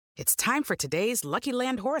It's time for today's Lucky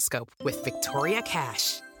Land horoscope with Victoria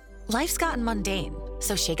Cash. Life's gotten mundane,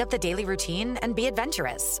 so shake up the daily routine and be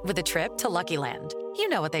adventurous with a trip to Lucky Land. You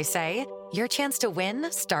know what they say, your chance to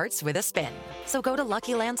win starts with a spin. So go to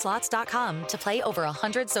LuckyLandSlots.com to play over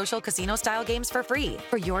 100 social casino-style games for free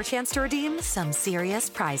for your chance to redeem some serious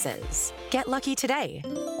prizes. Get lucky today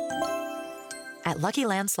at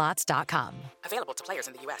LuckyLandSlots.com. Available to players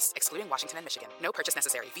in the U.S., excluding Washington and Michigan. No purchase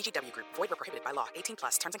necessary. VGW Group. Void where prohibited by law. 18+.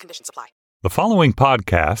 Terms and conditions apply. The following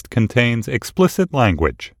podcast contains explicit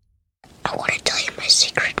language. I want to tell you my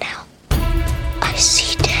secret now. I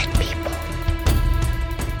see dead people.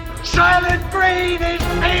 Silent Green is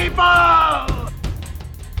people!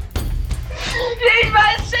 She's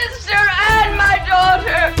my sister and my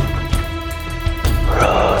daughter!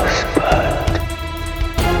 Rosebud.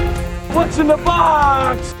 What's in the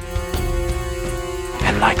box?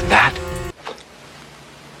 And like that,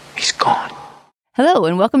 he's gone. Hello,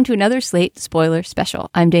 and welcome to another Slate Spoiler Special.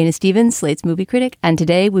 I'm Dana Stevens, Slate's movie critic, and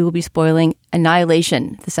today we will be spoiling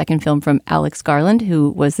Annihilation, the second film from Alex Garland, who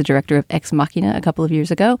was the director of Ex Machina a couple of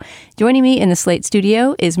years ago. Joining me in the Slate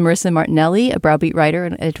studio is Marissa Martinelli, a Browbeat writer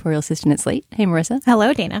and editorial assistant at Slate. Hey, Marissa.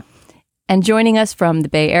 Hello, Dana. And joining us from the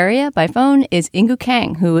Bay Area by phone is Inkoo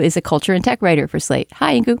Kang, who is a culture and tech writer for Slate.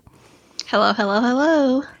 Hi, Inkoo. Hello, hello,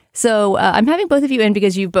 hello. So I'm having both of you in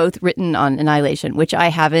because you've both written on Annihilation, which I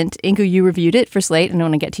haven't. Inkoo, you reviewed it for Slate, and I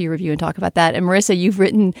want to get to your review and talk about that. And Marissa, you've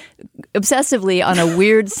written obsessively on a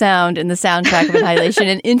weird sound in the soundtrack of Annihilation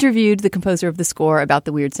and interviewed the composer of the score about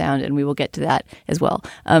the weird sound, and we will get to that as well.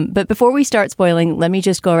 But before we start spoiling, let me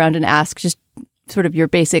just go around and ask just sort of your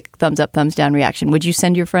basic thumbs up, thumbs down reaction. Would you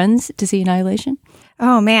send your friends to see Annihilation?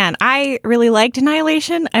 Oh, man. I really liked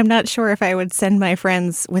Annihilation. I'm not sure if I would send my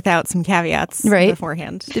friends without some caveats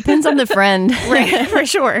beforehand. Depends on the friend. Right, for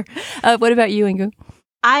sure. What about you, Inkoo?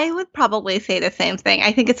 I would probably say the same thing.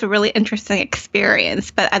 I think it's a really interesting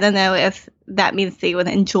experience, but I don't know if that means that you would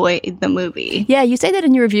enjoy the movie. Yeah, you say that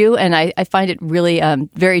in your review, and I find it really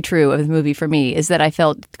very true of the movie for me, is that I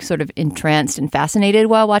felt sort of entranced and fascinated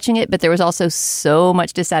while watching it, but there was also so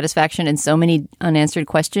much dissatisfaction and so many unanswered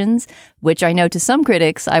questions, which I know to some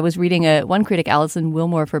critics, I was reading one critic, Alison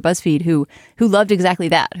Wilmore for BuzzFeed, who loved exactly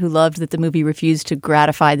that, who loved that the movie refused to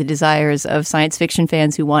gratify the desires of science fiction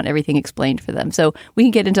fans who want everything explained for them. So we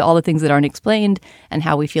can get into all the things that aren't explained and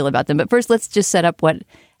how we feel about them. But first, let's just set up what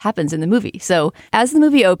happens in the movie. So as the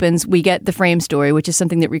movie opens, we get the frame story, which is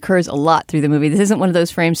something that recurs a lot through the movie. This isn't one of those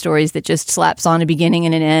frame stories that just slaps on a beginning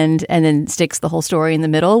and an end and then sticks the whole story in the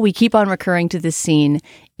middle. We keep on recurring to this scene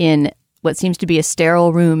in what seems to be a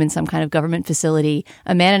sterile room in some kind of government facility.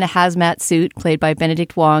 A man in a hazmat suit, played by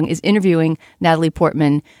Benedict Wong, is interviewing Natalie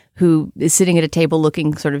Portman, who is sitting at a table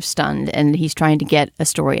looking sort of stunned, and he's trying to get a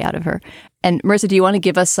story out of her. And Marissa, do you want to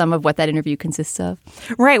give us some of what that interview consists of?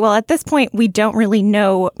 Right. Well, at this point, we don't really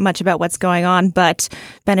know much about what's going on, but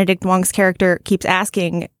Benedict Wong's character keeps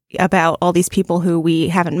asking about all these people who we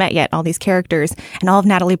haven't met yet, all these characters. And all of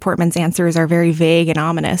Natalie Portman's answers are very vague and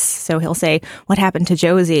ominous. So he'll say, "What happened to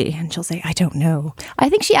Josie?" And she'll say, "I don't know." I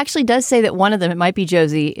think she actually does say that one of them, it might be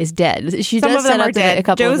Josie, is dead. She some does of them set are up dead. A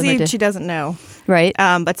couple Josie, of them are dead. she doesn't know. Right.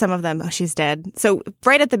 But some of them, she's dead. So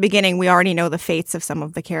right at the beginning, we already know the fates of some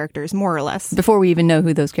of the characters, more or less. Before we even know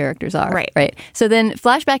who those characters are. Right. Right. So then,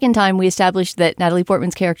 flashback in time, we established that Natalie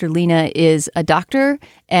Portman's character, Lena, is a doctor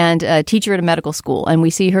and a teacher at a medical school. And we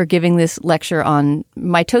see her giving this lecture on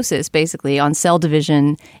mitosis, basically, on cell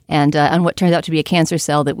division and on what turns out to be a cancer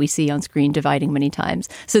cell that we see on screen dividing many times.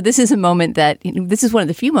 So this is a moment that, this is one of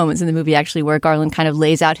the few moments in the movie, actually, where Garland kind of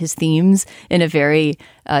lays out his themes in a very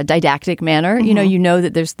didactic manner. Mm-hmm. You know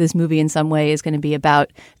that there's this movie in some way is going to be about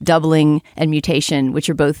doubling and mutation, which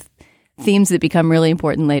are both themes that become really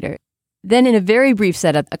important later. Then in a very brief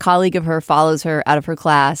setup, a colleague of her follows her out of her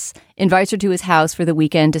class, invites her to his house for the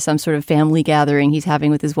weekend to some sort of family gathering he's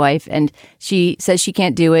having with his wife. And she says she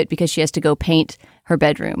can't do it because she has to go paint her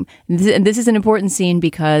bedroom. And this is an important scene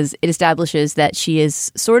because it establishes that she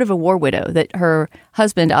is sort of a war widow, that her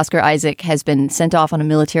husband, Oscar Isaac, has been sent off on a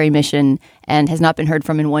military mission and has not been heard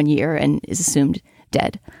from in 1 year and is assumed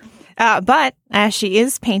dead. But as she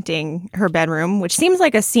is painting her bedroom, which seems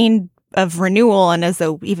like a scene of renewal, and as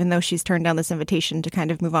though even though she's turned down this invitation to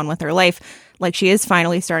kind of move on with her life, like she is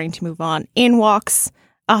finally starting to move on, in walks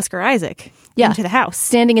Oscar Isaac into the house.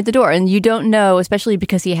 Standing at the door. And you don't know, especially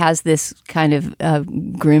because he has this kind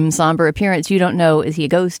of grim, somber appearance, you don't know, is he a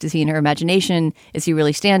ghost? Is he in her imagination? Is he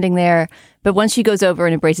really standing there? But once she goes over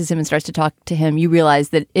and embraces him and starts to talk to him, you realize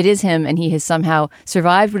that it is him and he has somehow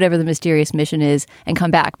survived whatever the mysterious mission is and come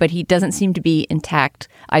back. But he doesn't seem to be intact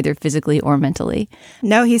either physically or mentally.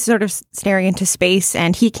 No, he's sort of staring into space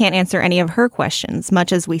and he can't answer any of her questions,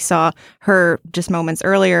 much as we saw her just moments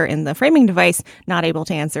earlier in the framing device, not able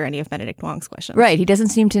to answer any of Benedict Wong's questions. Right. He doesn't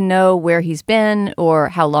seem to know where he's been or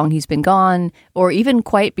how long he's been gone or even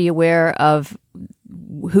quite be aware of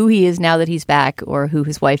who he is now that he's back or who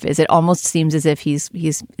his wife is. It almost seems as if he's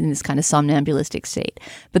in this kind of somnambulistic state.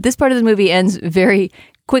 But this part of the movie ends very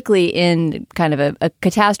quickly in kind of a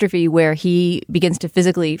catastrophe where he begins to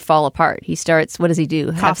physically fall apart. He starts, what does he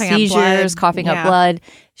do? Coughing Have seizures, coughing Yeah. up blood.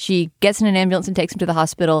 She gets in an ambulance and takes him to the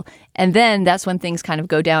hospital. And then that's when things kind of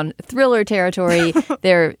go down thriller territory.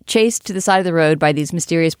 They're chased to the side of the road by these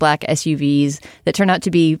mysterious black SUVs that turn out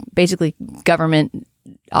to be basically government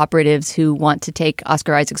operatives who want to take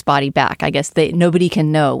Oscar Isaac's body back. I guess nobody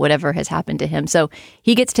can know whatever has happened to him. So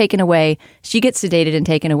he gets taken away. She gets sedated and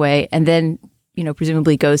taken away. And then,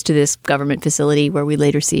 presumably goes to this government facility where we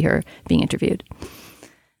later see her being interviewed.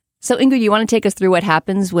 So, Ingrid, you want to take us through what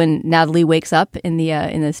happens when Natalie wakes up in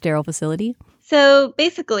the sterile facility? So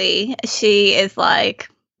basically, she is like,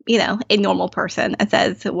 a normal person and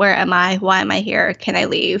says, where am I? Why am I here? Can I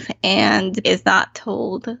leave? And is not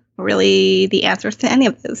told really the answers to any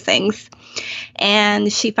of those things.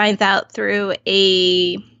 And she finds out through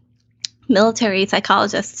a military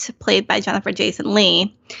psychologist played by Jennifer Jason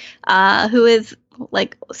Leigh, who is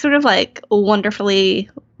sort of wonderfully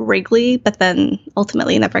wriggly, but then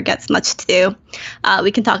ultimately never gets much to do.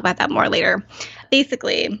 We can talk about that more later.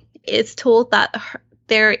 Basically, it's told that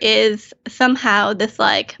there is somehow this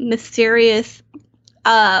mysterious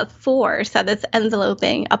force that is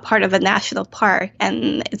enveloping a part of a national park,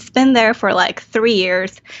 and it's been there for 3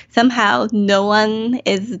 years. Somehow no one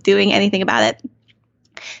is doing anything about it.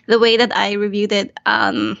 The way that I reviewed it,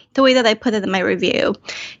 the way that I put it in my review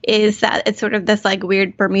is that it's sort of this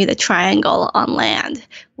weird Bermuda Triangle on land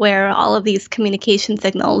where all of these communication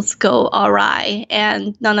signals go awry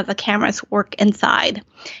and none of the cameras work inside.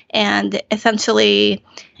 And essentially,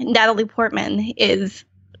 Natalie Portman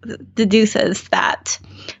deduces that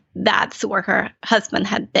that's where her husband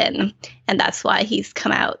had been, and that's why he's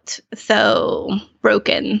come out so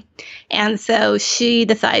broken. And so she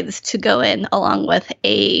decides to go in along with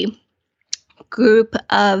a group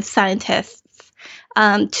of scientists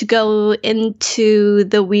to go into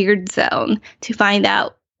the weird zone to find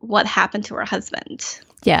out what happened to her husband.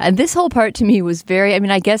 Yeah, and this whole part to me was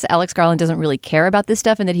I guess Alex Garland doesn't really care about this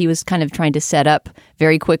stuff and that he was kind of trying to set up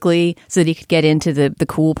very quickly so that he could get into the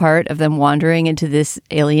cool part of them wandering into this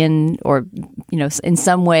alien or, in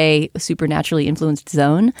some way supernaturally influenced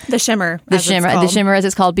zone. The Shimmer. The Shimmer as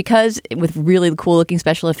it's called, because with really cool looking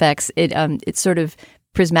special effects, it sort of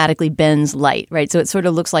prismatically bends light, right? So it sort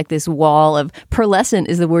of looks like this wall of pearlescent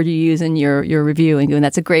is the word you use in your review, and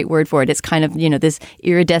that's a great word for it. It's kind of, this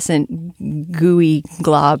iridescent, gooey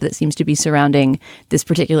glob that seems to be surrounding this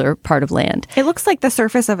particular part of land. It looks like the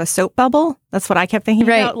surface of a soap bubble. That's what I kept thinking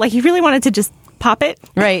about. Like, he really wanted to just pop it.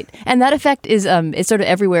 Right. And that effect is it's sort of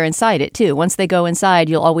everywhere inside it, too. Once they go inside,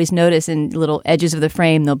 you'll always notice in little edges of the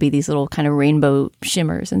frame, there'll be these little kind of rainbow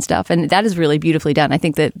shimmers and stuff. And that is really beautifully done. I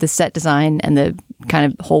think that the set design and the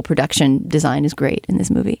kind of whole production design is great in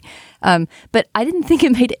this movie. But I didn't think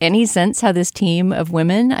it made any sense how this team of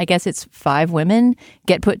women, I guess it's 5 women,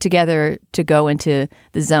 get put together to go into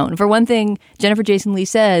the zone. For one thing, Jennifer Jason Leigh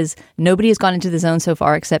says nobody has gone into the zone so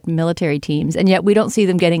far except military teams, and yet we don't see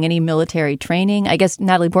them getting any military training. I guess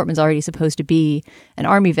Natalie Portman's already supposed to be an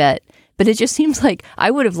Army vet. But it just seems like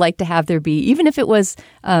I would have liked to have there be, even if it was,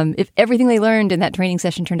 if everything they learned in that training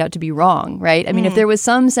session turned out to be wrong, right? I mean, if there was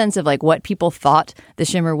some sense of what people thought the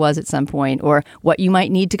Shimmer was at some point or what you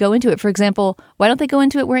might need to go into it. For example, why don't they go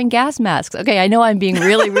into it wearing gas masks? Okay, I know I'm being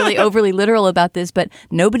really, really overly literal about this, but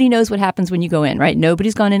nobody knows what happens when you go in, right?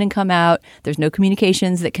 Nobody's gone in and come out. There's no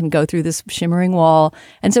communications that can go through this shimmering wall.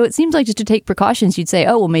 And so it seems like just to take precautions, you'd say,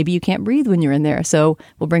 oh, well, maybe you can't breathe when you're in there, so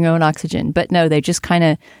we'll bring our own oxygen. But no, they just kind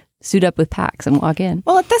of suit up with packs and walk in.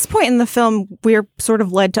 Well, at this point in the film, we're sort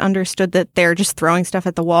of led to understood that they're just throwing stuff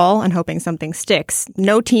at the wall and hoping something sticks.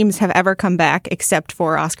 No teams have ever come back except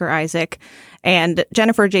for Oscar Isaac. And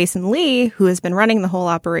Jennifer Jason Leigh, who has been running the whole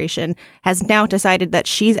operation, has now decided that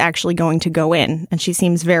she's actually going to go in. And she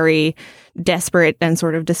seems very desperate and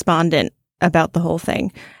sort of despondent about the whole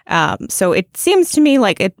thing. So it seems to me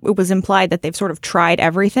like it was implied that they've sort of tried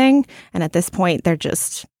everything. And at this point, they're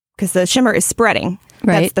just, because the Shimmer is spreading.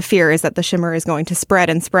 Right. That's the fear, is that the Shimmer is going to spread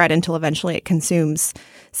and spread until eventually it consumes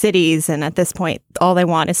cities. And at this point, all they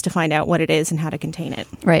want is to find out what it is and how to contain it.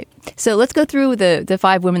 Right. So let's go through the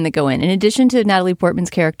 5 women that go in. In addition to Natalie Portman's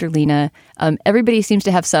character, Lena, everybody seems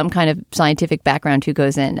to have some kind of scientific background who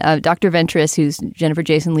goes in. Dr. Ventress, who's Jennifer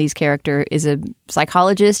Jason Leigh's character, is a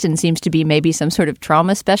psychologist and seems to be maybe some sort of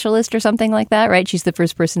trauma specialist or something like that, right? She's the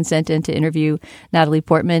first person sent in to interview Natalie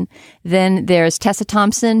Portman. Then there's Tessa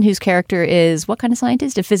Thompson, whose character is what kind of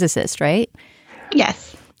scientist? A physicist, right?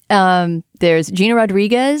 Yes. There's Gina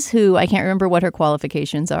Rodriguez, who I can't remember what her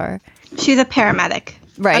qualifications are. She's a paramedic.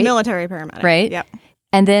 Right. A military paramedic. Right. Yep.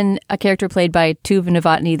 And then a character played by Tuva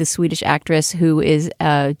Novotny, the Swedish actress, who is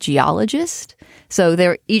a geologist. So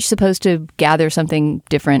they're each supposed to gather something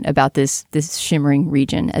different about this shimmering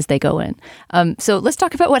region as they go in. So let's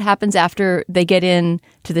talk about what happens after they get in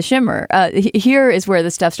to the shimmer. Here is where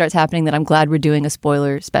the stuff starts happening that I'm glad we're doing a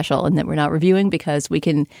spoiler special and that we're not reviewing, because we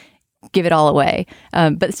can give it all away.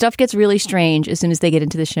 But stuff gets really strange as soon as they get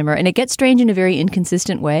into the shimmer. And it gets strange in a very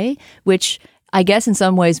inconsistent way, which I guess in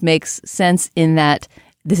some ways makes sense in that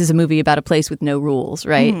this is a movie about a place with no rules,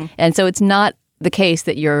 right? Mm-hmm. And so it's not the case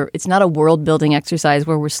that it's not a world building exercise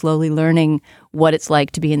where we're slowly learning what it's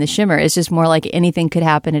like to be in the shimmer. It's just more like anything could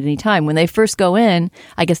happen at any time. When they first go in,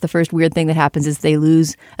 I guess the first weird thing that happens is they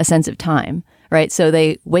lose a sense of time, right? So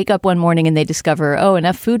they wake up one morning and they discover, oh,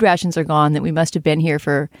 enough food rations are gone that we must have been here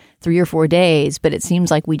for 3 or 4 days, but it seems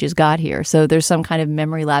like we just got here. So there's some kind of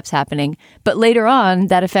memory lapse happening. But later on,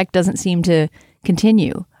 that effect doesn't seem to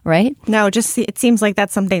continue, right? No, it seems like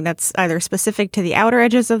that's something that's either specific to the outer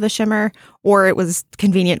edges of the shimmer, or it was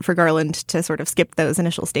convenient for Garland to sort of skip those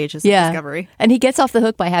initial stages of discovery. And he gets off the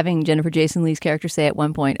hook by having Jennifer Jason Leigh's character say at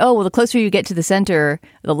one point, oh, well, the closer you get to the center,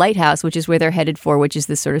 the lighthouse, which is where they're headed for, which is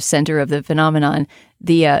the sort of center of the phenomenon,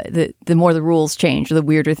 the more the rules change, the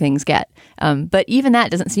weirder things get. But even that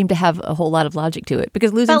doesn't seem to have a whole lot of logic to it,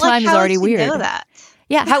 because losing time is already weird. Know that?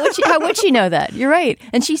 Yeah, how would she know that? You're right.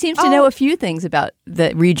 And she seems to know a few things about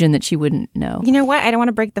the region that she wouldn't know. You know what? I don't want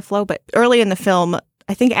to break the flow, but early in the film,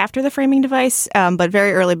 I think after the framing device, but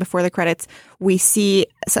very early before the credits, we see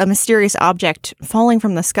a mysterious object falling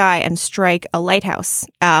from the sky and strike a lighthouse.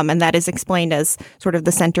 And that is explained as sort of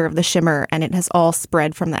the center of the shimmer, and it has all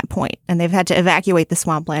spread from that point. And they've had to evacuate the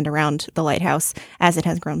swampland around the lighthouse as it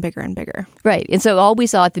has grown bigger and bigger. Right. And so all we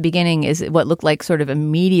saw at the beginning is what looked like sort of a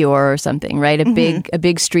meteor or something, right? A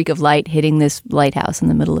big streak of light hitting this lighthouse in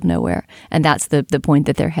the middle of nowhere. And that's the point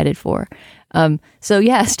that they're headed for. So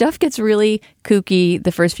yeah, stuff gets really kooky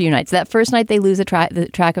the first few nights. That first night they lose the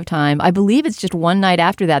track of time. I believe it's just one night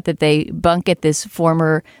after that they bunk at this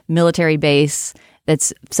former military base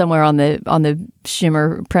that's somewhere on the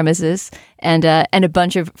shimmer premises, and a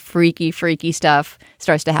bunch of freaky stuff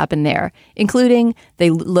starts to happen there, including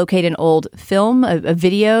they locate an old film, a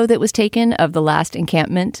video that was taken of the last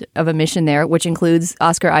encampment of a mission there, which includes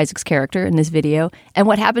Oscar Isaac's character in this video. And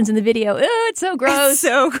what happens in the video? Oh, it's so gross. It's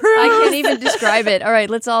so gross. I can't even describe it. All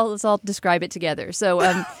right, let's all describe it together.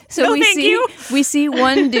 So we see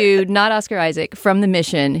one dude, not Oscar Isaac, from the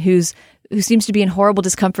mission who seems to be in horrible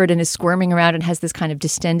discomfort and is squirming around and has this kind of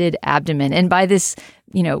distended abdomen. And by this,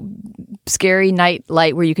 scary night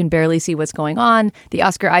light where you can barely see what's going on, the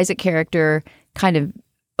Oscar Isaac character kind of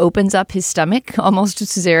opens up his stomach, almost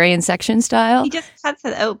cesarean section style. He just cuts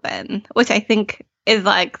it open, which I think is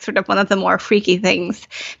like sort of one of the more freaky things,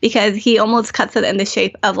 because he almost cuts it in the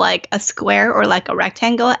shape of like a square or like a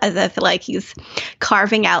rectangle, as if like he's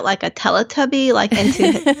carving out like a Teletubby like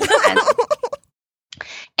into his hand.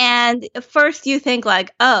 And first you think like,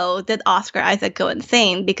 oh, did Oscar Isaac go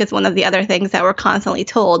insane? Because one of the other things that we're constantly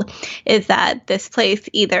told is that this place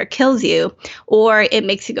either kills you or it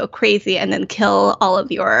makes you go crazy and then kill all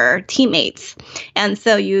of your teammates. And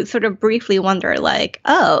so you sort of briefly wonder like,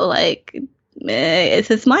 oh, like, is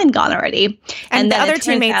his mind gone already? And the other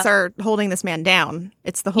teammates are holding this man down.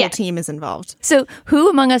 It's the whole team is involved. So who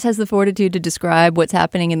among us has the fortitude to describe what's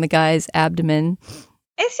happening in the guy's abdomen?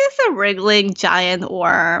 It's just a wriggling giant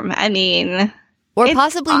worm. I mean, or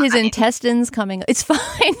possibly his intestines coming. It's fine.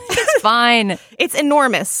 It's fine. It's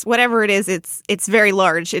enormous. Whatever it is, it's very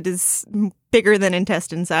large. It is bigger than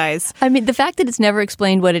intestine size. I mean, the fact that it's never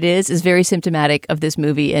explained what it is very symptomatic of this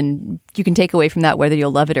movie, and you can take away from that whether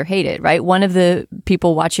you'll love it or hate it, right? One of the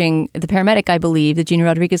people watching, the paramedic, I believe, the Gina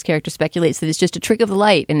Rodriguez character, speculates that it's just a trick of the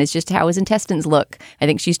light and it's just how his intestines look. I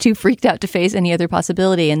think she's too freaked out to face any other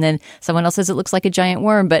possibility. And then someone else says it looks like a giant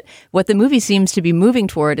worm. But what the movie seems to be moving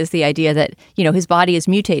toward is the idea that, his body is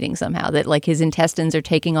mutating somehow, that like his intestines are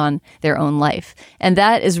taking on their own life. And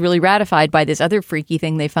that is really ratified by this other freaky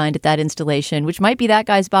thing they find at that installation, which might be that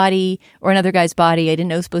guy's body or another guy's body. I didn't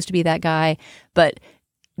know it was supposed to be that guy. But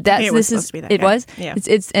supposed to be that it guy. was. Yeah.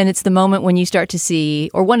 It's the moment when you start to see,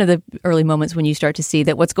 or one of the early moments when you start to see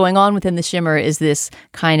that what's going on within the Shimmer is this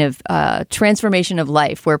kind of transformation of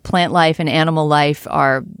life, where plant life and animal life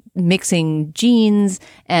are mixing genes,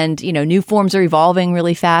 and new forms are evolving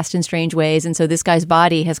really fast in strange ways. And so this guy's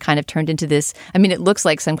body has kind of turned into this. I mean, it looks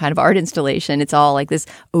like some kind of art installation. It's all like this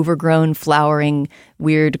overgrown, flowering,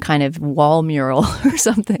 weird kind of wall mural or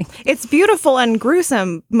something. It's beautiful and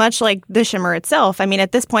gruesome, much like the Shimmer itself. I mean,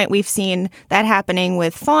 at this point, we've seen that happening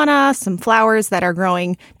with fauna, some flowers that are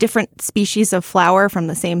growing different species of flower from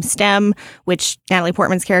the same stem, which Natalie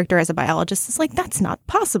Portman's character as a biologist is like, that's not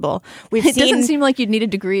possible. It doesn't seem like you'd need a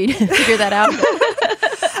degree to figure that out.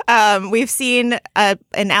 We've seen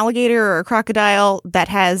an alligator or a crocodile that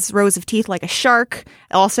has rows of teeth like a shark.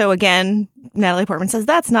 Also, again, Natalie Portman says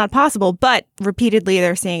that's not possible, but repeatedly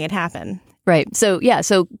they're seeing it happen. Right. So,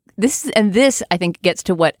 this I think gets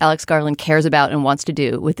to what Alex Garland cares about and wants to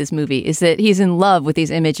do with this movie, is that he's in love with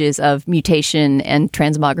these images of mutation and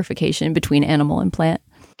transmogrification between animal and plant.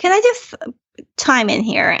 Can I just chime in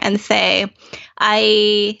here and say,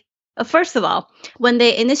 first of all, when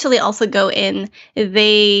they initially also go in,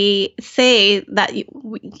 they say that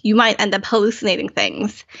you might end up hallucinating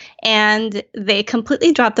things, and they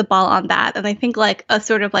completely dropped the ball on that. And I think like a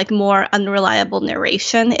sort of like more unreliable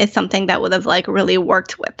narration is something that would have like really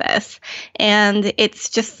worked with this. And it's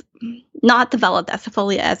just not developed as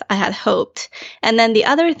fully as I had hoped. And then the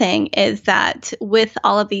other thing is that with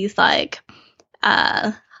all of these like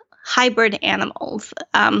hybrid animals,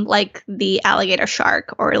 like the alligator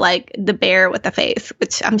shark or like the bear with the face,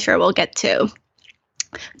 which I'm sure we'll get to,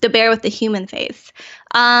 the bear with the human face.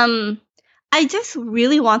 I just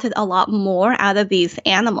really wanted a lot more out of these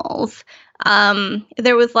animals.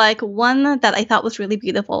 There was like one that I thought was really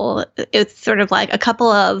beautiful. It's sort of like a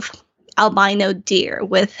couple of albino deer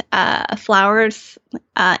with flowers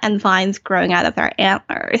and vines growing out of their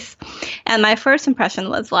antlers. And my first impression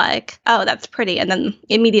was like, oh, that's pretty. And then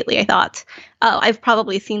immediately I thought, oh, I've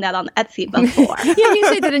probably seen that on Etsy before. Yeah, you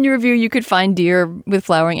say that in your review, you could find deer with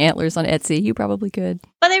flowering antlers on Etsy. You probably could.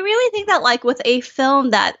 But I really think that like with a film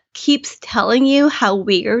that keeps telling you how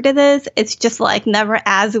weird it is, it's just like never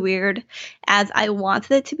as weird as I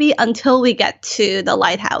wanted it to be until we get to the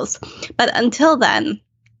lighthouse. But until then,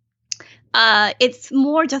 it's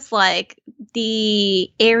more just like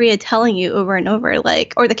the area telling you over and over,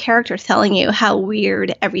 like, or the characters telling you how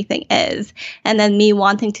weird everything is. And then me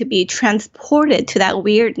wanting to be transported to that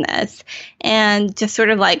weirdness and just sort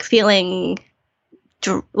of like feeling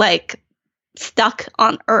like stuck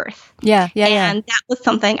on Earth. Yeah. And that was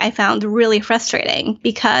something I found really frustrating,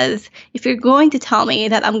 because if you're going to tell me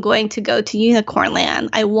that I'm going to go to Unicorn Land,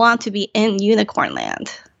 I want to be in Unicorn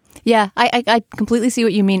Land. Yeah, I completely see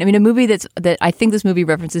what you mean. I mean, a movie that I think this movie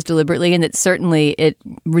references deliberately, and that certainly it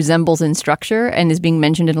resembles in structure and is being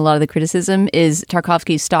mentioned in a lot of the criticism, is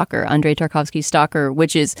Tarkovsky's Stalker, Andrei Tarkovsky's Stalker,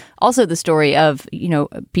 which is also the story of,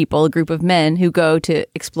 people, a group of men who go to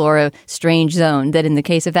explore a strange zone that in the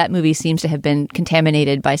case of that movie seems to have been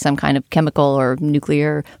contaminated by some kind of chemical or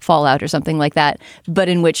nuclear fallout or something like that, but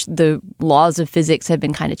in which the laws of physics have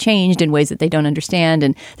been kind of changed in ways that they don't understand.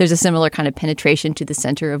 And there's a similar kind of penetration to the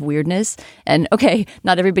center of weirdness. And okay,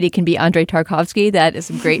 not everybody can be Andrei Tarkovsky. That is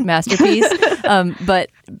a great masterpiece.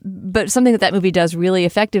 But something that movie does really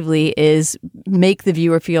effectively is make the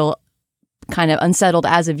viewer feel kind of unsettled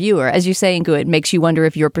as a viewer. As you say, Ingu, it makes you wonder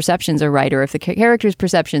if your perceptions are right or if the characters'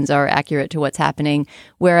 perceptions are accurate to what's happening.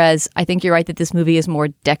 Whereas I think you're right that this movie is more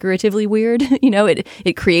decoratively weird.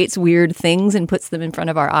 It creates weird things and puts them in front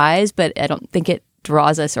of our eyes, but I don't think it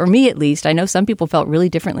draws us, or me at least. I know some people felt really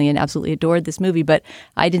differently and absolutely adored this movie, but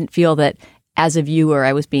I didn't feel that as a viewer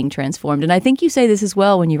I was being transformed. And I think you say this as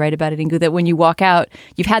well when you write about it, Ingu, that when you walk out,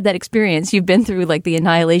 you've had that experience, you've been through like the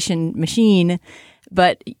annihilation machine,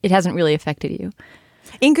 but it hasn't really affected you.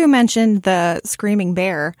 Ingu mentioned the screaming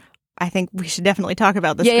bear. I think we should definitely talk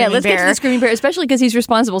about the screaming bear. Yeah, let's get to the screaming bear, especially because he's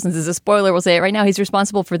responsible, since it's a spoiler, we'll say it right now, he's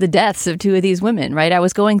responsible for the deaths of two of these women, right? I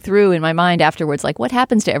was going through in my mind afterwards, like, what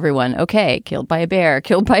happens to everyone? Okay, killed by a bear.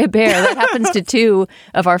 That happens to two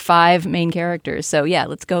of our five main characters. So yeah,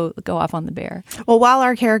 let's go off on the bear. Well, while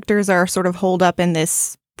our characters are sort of holed up in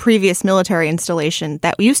this previous military installation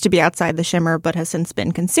that used to be outside the Shimmer but has since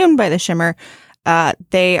been consumed by the Shimmer,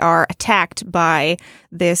 they are attacked by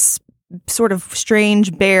this sort of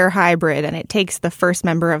strange bear hybrid, and it takes the first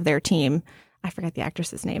member of their team. I forget the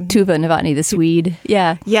actress's name. Tuva Novotny, the Swede.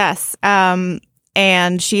 Yeah. Yes.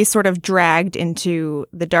 And she's sort of dragged into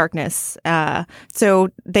the darkness. So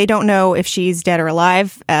they don't know if she's dead or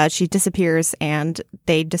alive. She disappears, and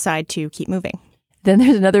they decide to keep moving. Then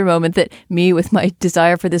there's another moment that me, with my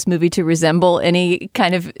desire for this movie to resemble any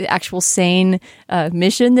kind of actual sane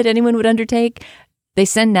mission that anyone would undertake, they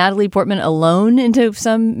send Natalie Portman alone into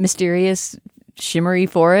some mysterious shimmery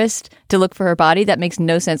forest to look for her body. That makes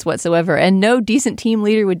no sense whatsoever. And no decent team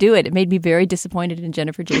leader would do it. It made me very disappointed in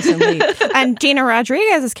Jennifer Jason Leigh. And Gina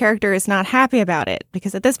Rodriguez's character is not happy about it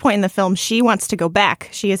because at this point in the film, she wants to go back.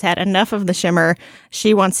 She has had enough of the shimmer.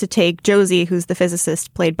 She wants to take Josie, who's the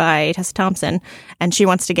physicist played by Tessa Thompson, and she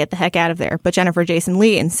wants to get the heck out of there. But Jennifer Jason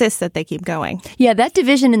Leigh insists that they keep going. Yeah, that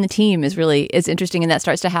division in the team is interesting, and that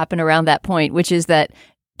starts to happen around that point, which is that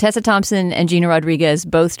Tessa Thompson and Gina Rodriguez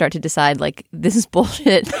both start to decide, like, this is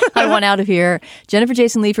bullshit. I want out of here. Jennifer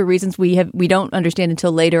Jason Leigh, for reasons we don't understand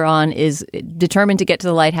until later on, is determined to get to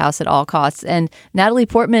the lighthouse at all costs. And Natalie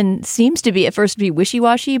Portman seems to be at first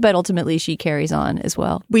wishy-washy, but ultimately she carries on as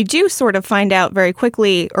well. We do sort of find out very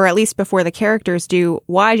quickly, or at least before the characters do,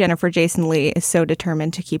 why Jennifer Jason Leigh is so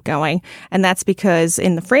determined to keep going. And that's because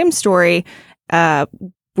in the frame story,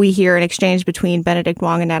 we hear an exchange between Benedict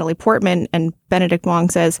Wong and Natalie Portman, and Benedict Wong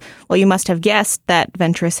says, well, you must have guessed that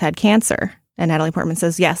Ventress had cancer. And Natalie Portman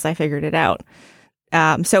says, yes, I figured it out.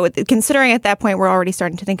 So considering at that point we're already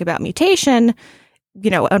starting to think about mutation, you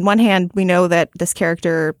know, on one hand, we know that this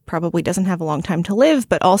character probably doesn't have a long time to live,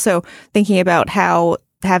 but also thinking about how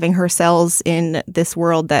having her cells in this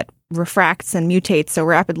world that refracts and mutates so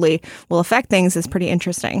rapidly will affect things is pretty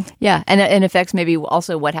interesting. Yeah, and it affects maybe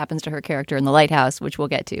also what happens to her character in the lighthouse, which we'll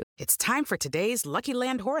get to. It's time for today's Lucky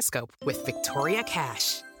Land horoscope with Victoria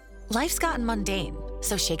Cash. Life's gotten mundane,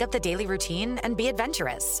 so shake up the daily routine and be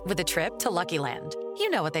adventurous with a trip to Lucky Land. You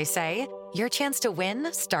know what they say. Your chance to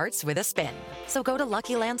win starts with a spin. So go to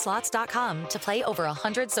LuckyLandSlots.com to play over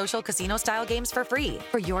 100 social casino-style games for free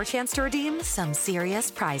for your chance to redeem some serious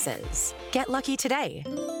prizes. Get lucky today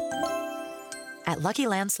at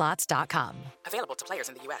LuckyLandSlots.com. Available to players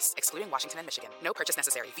in the U.S., excluding Washington and Michigan. No purchase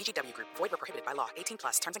necessary. VGW Group. Void where prohibited by law. 18+.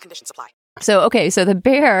 Terms and conditions apply. So the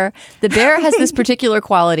bear has this particular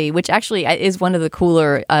quality, which actually is one of the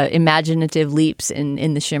cooler imaginative leaps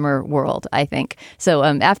in the Shimmer world, I think. So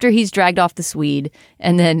after he's dragged off the Swede,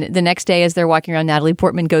 and then the next day as they're walking around, Natalie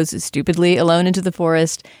Portman goes stupidly alone into the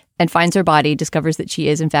forest and finds her body, discovers that she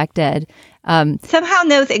is in fact dead. Somehow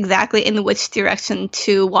knows exactly in which direction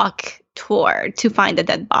to walk toward to find a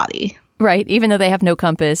dead body. Right, even though they have no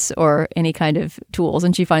compass or any kind of tools,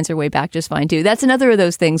 and she finds her way back just fine, too. That's another of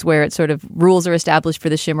those things where it's sort of rules are established for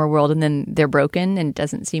the Shimmer world, and then they're broken, and it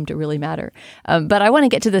doesn't seem to really matter. But I want to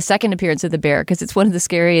get to the second appearance of the bear, because it's one of the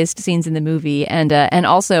scariest scenes in the movie, and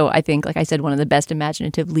also, I think, like I said, one of the best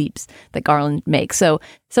imaginative leaps that Garland makes. So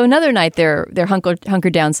another night, they're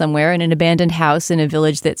hunkered down somewhere in an abandoned house in a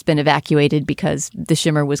village that's been evacuated because the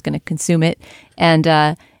Shimmer was going to consume it, and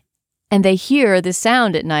they hear the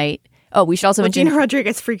sound at night. Oh, we should also mention Gina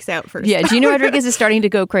Rodriguez freaks out first. Yeah, Gina Rodriguez is starting to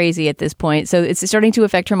go crazy at this point. So it's starting to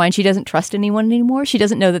affect her mind. She doesn't trust anyone anymore. She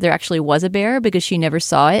doesn't know that there actually was a bear because she never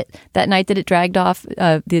saw it that night that it dragged off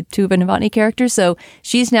the two Novotny characters. So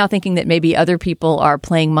she's now thinking that maybe other people are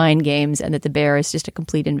playing mind games and that the bear is just a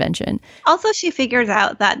complete invention. Also, she figures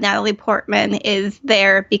out that Natalie Portman is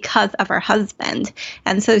there because of her husband.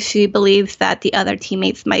 And so she believes that the other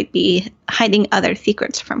teammates might be hiding other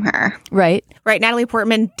secrets from her. Right. Natalie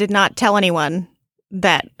Portman did not tell anyone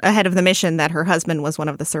that ahead of the mission that her husband was one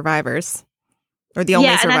of the survivors or the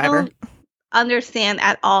only survivor. And I don't understand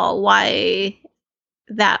at all why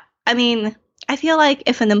that. I mean, I feel like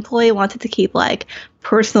if an employee wanted to keep like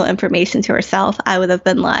personal information to herself, I would have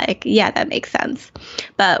been like, yeah, that makes sense.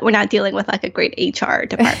 But we're not dealing with like a great HR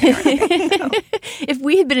department. Or anything, so. If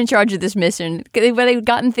we had been in charge of this mission, they would have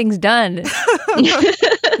gotten things done.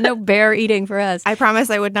 No bear eating for us. I promise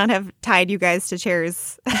I would not have tied you guys to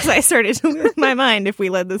chairs as I started to lose my mind if we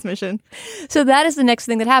led this mission. So that is the next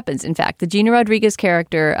thing that happens. In fact, the Gina Rodriguez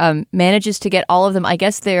character manages to get all of them. I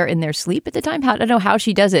guess they're in their sleep at the time. I don't know how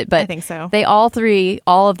she does it, but I think so. They all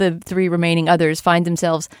of the three remaining others find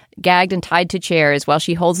themselves gagged and tied to chairs while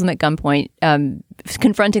she holds them at gunpoint,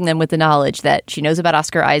 confronting them with the knowledge that she knows about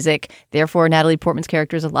Oscar Isaac. Therefore, Natalie Portman's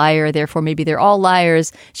character is a liar. Therefore, maybe they're all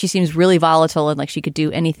liars. She seems really volatile and like she could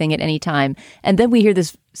do anything at any time. And then we hear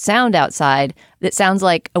this sound outside that sounds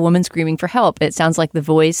like a woman screaming for help. It sounds like the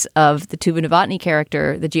voice of the Tuva Novotny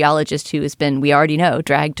character, the geologist who has been, we already know,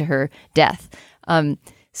 dragged to her death.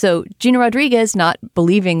 So Gina Rodriguez, not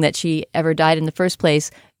believing that she ever died in the first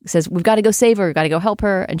place, says, we've got to go save her, we've got to go help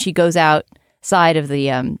her. And she goes outside of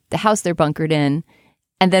the house they're bunkered in.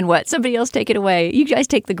 And then what? Somebody else take it away. You guys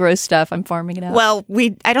take the gross stuff. I'm farming it out. Well,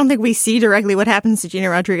 I don't think we see directly what happens to Gina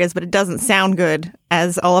Rodriguez, but it doesn't sound good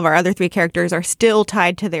as all of our other three characters are still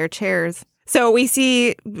tied to their chairs. So we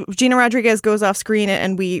see Gina Rodriguez goes off screen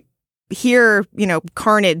and we hear,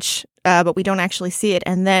 carnage, but we don't actually see it.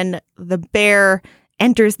 And then the bear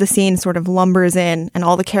enters the scene, sort of lumbers in, and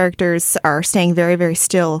all the characters are staying very, very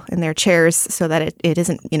still in their chairs so that it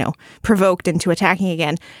isn't, provoked into attacking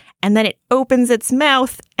again. And then it opens its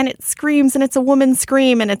mouth and it screams, and it's a woman's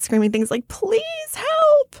scream, and it's screaming things like, please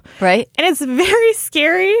help. Right. And it's very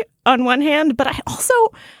scary on one hand, but I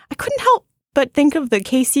couldn't help but think of the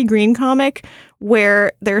KC Green comic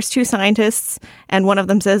where there's two scientists and one of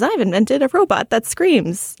them says, I've invented a robot that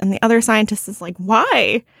screams. And the other scientist is like,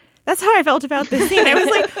 why? That's how I felt about this scene. I was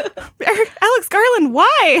like, Alex Garland,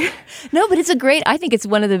 why? No, but I think it's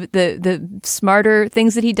one of the smarter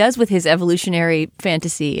things that he does with his evolutionary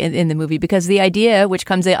fantasy in the movie, because the idea, which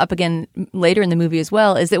comes up again later in the movie as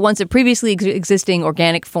well, is that once a previously existing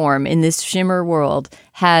organic form in this Shimmer world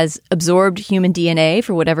has absorbed human DNA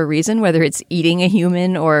for whatever reason, whether it's eating a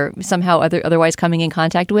human or somehow otherwise coming in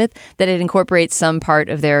contact with, that it incorporates some part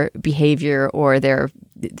of their behavior or their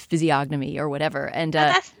physiognomy or whatever.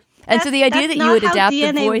 And so the idea that you would adapt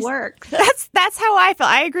DNA the voice works. That's how I felt.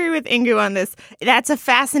 I agree with Ingu on this. That's a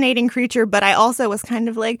fascinating creature, but I also was kind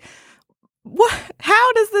of like,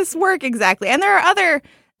 how does this work exactly? And there are other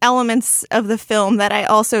elements of the film that I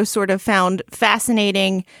also sort of found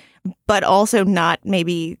fascinating, but also not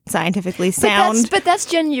maybe scientifically sound. But that's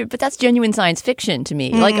genuine science fiction to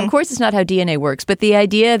me. Mm-hmm. Like, of course, it's not how DNA works, but the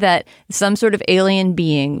idea that some sort of alien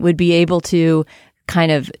being would be able to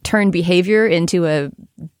kind of turn behavior into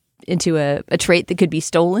a trait that could be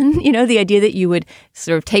stolen, the idea that you would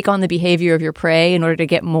sort of take on the behavior of your prey in order to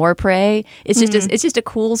get more prey. It's just a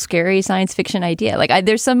cool, scary science fiction idea. Like,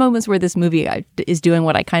 there's some moments where this movie is doing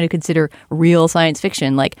what I kind of consider real science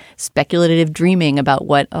fiction, like speculative dreaming about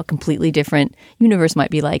what a completely different universe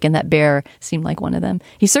might be like. And that bear seemed like one of them.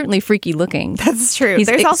 He's certainly freaky looking. That's true. He's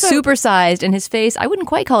also supersized, and his face, I wouldn't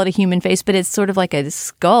quite call it a human face, but it's sort of like a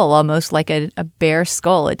skull, almost like a bear skull. BARE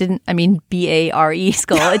skull. It didn't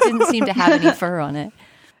seem to have any fur on it.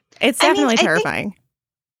 It's definitely terrifying.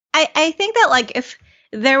 I think that, like, if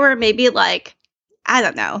there were maybe, like, I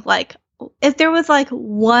don't know, like, if there was, like,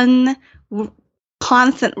 one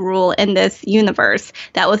constant rule in this universe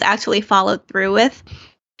that was actually followed through with,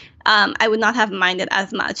 I would not have minded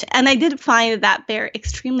as much. And I did find that bear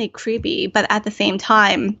extremely creepy, but at the same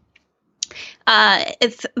time,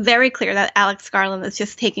 it's very clear that Alex Garland is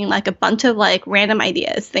just taking like a bunch of like random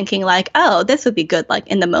ideas, thinking like, oh, this would be good, like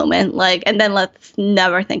in the moment, like, and then let's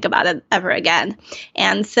never think about it ever again.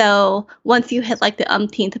 And so once you hit like the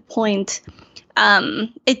umpteenth point,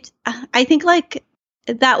 I think like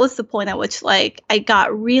that was the point at which like I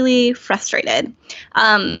got really frustrated,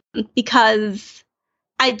 because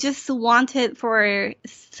I just wanted for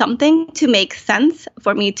something to make sense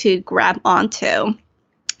for me to grab onto.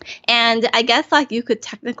 And I guess, like, you could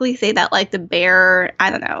technically say that, like, the bear, I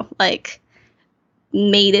don't know, like,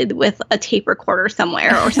 mated with a tape recorder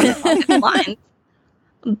somewhere or something along those lines.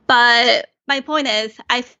 But my point is,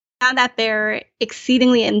 I found that bear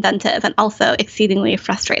exceedingly inventive and also exceedingly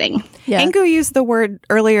frustrating. Yeah. Ingu used the word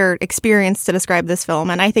earlier, experience, to describe this film.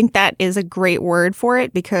 And I think that is a great word for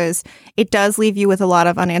it, because it does leave you with a lot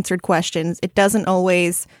of unanswered questions. It doesn't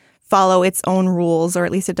always follow its own rules, or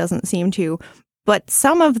at least it doesn't seem to. But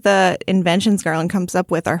some of the inventions Garland comes up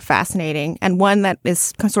with are fascinating. And one that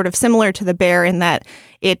is sort of similar to the bear in that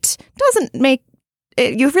it doesn't make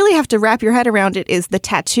it, you really have to wrap your head around it, is the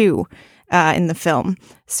tattoo in the film.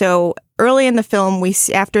 So early in the film, we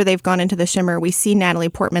see, after they've gone into the Shimmer, we see Natalie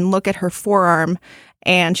Portman look at her forearm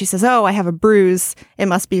and she says, oh, I have a bruise. It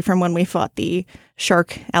must be from when we fought the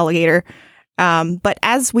shark alligator. But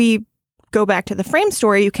as we go back to the frame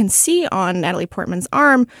story, you can see on Natalie Portman's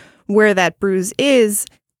arm where that bruise is,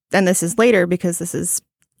 and this is later because this is,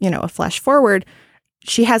 a flash forward,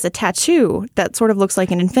 she has a tattoo that sort of looks like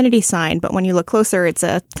an infinity sign, but when you look closer, it's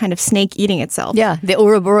a kind of snake eating itself. Yeah, the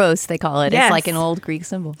Ouroboros, they call it. Yes. It's like an old Greek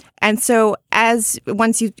symbol. And so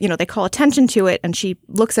once they call attention to it and she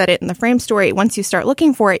looks at it in the frame story, once you start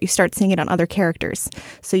looking for it, you start seeing it on other characters.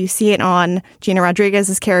 So you see it on Gina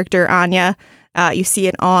Rodriguez's character, Anya. You see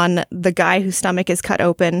it on the guy whose stomach is cut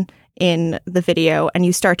open in the video, and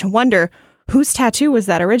you start to wonder, whose tattoo was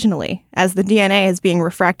that originally? As the DNA is being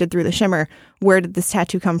refracted through the Shimmer, where did this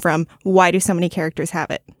tattoo come from? Why do so many characters have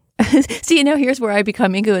it? See, here's where I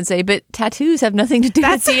become Ingu and say, but tattoos have nothing to do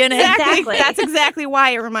with DNA. Exactly. That's exactly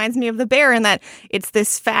why it reminds me of the bear, in that it's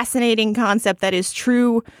this fascinating concept that is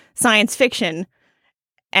true science fiction,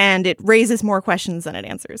 and it raises more questions than it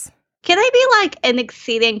answers. Can I be like an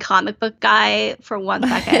exceeding comic book guy for 1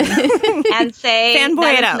 second and say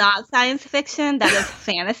that it's not science fiction, that is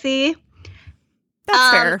fantasy?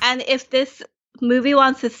 That's fair. And if this movie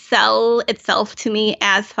wants to sell itself to me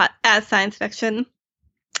as science fiction,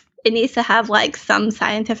 it needs to have like some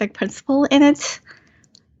scientific principle in it.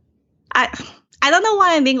 I don't know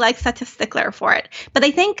why I'm being like such a stickler for it, but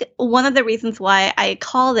I think one of the reasons why I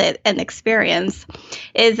called it an experience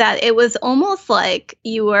is that it was almost like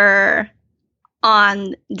you were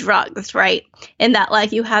on drugs, right? In that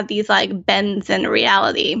like you have these like bends in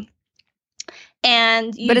reality.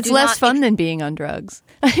 But it's less fun than being on drugs.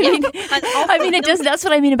 I mean, it does. That's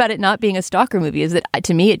what I mean about it not being a stalker movie. Is that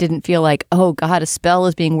to me, it didn't feel like, oh God, a spell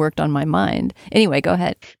is being worked on my mind. Anyway, go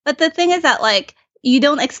ahead. But the thing is that like you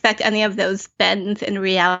don't expect any of those bends in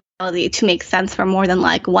reality to make sense for more than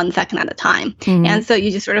like 1 second at a time, and so you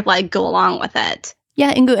just sort of like go along with it.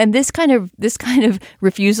 Yeah, Ingo, and this kind of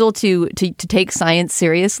refusal to take science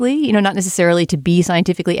seriously, you know, not necessarily to be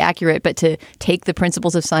scientifically accurate, but to take the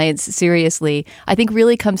principles of science seriously, I think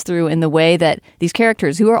really comes through in the way that these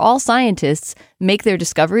characters, who are all scientists, make their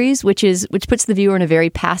discoveries, which puts the viewer in a very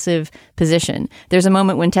passive position. There's a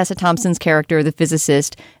moment when Tessa Thompson's character, the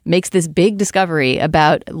physicist, makes this big discovery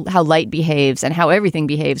about how light behaves and how everything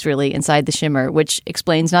behaves really inside the shimmer, which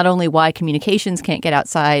explains not only why communications can't get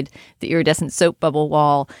outside the iridescent soap bubble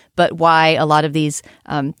wall, but why a lot of these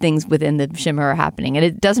things within the shimmer are happening. And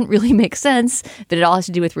it doesn't really make sense, but it all has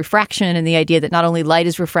to do with refraction and the idea that not only light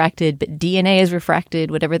is refracted, but DNA is refracted,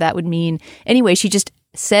 whatever that would mean. Anyway, she just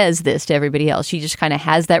says this to everybody else. She just kind of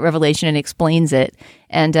has that revelation and explains it.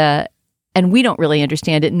 And we don't really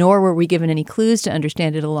understand it, nor were we given any clues to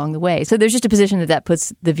understand it along the way. So there's just a position that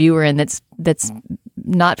puts the viewer in that's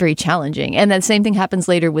not very challenging. And that same thing happens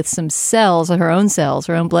later with some cells, her own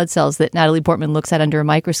blood cells that Natalie Portman looks at under a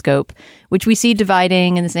microscope, which we see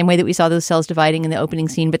dividing in the same way that we saw those cells dividing in the opening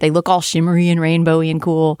scene, but they look all shimmery and rainbowy and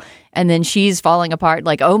cool. And then she's falling apart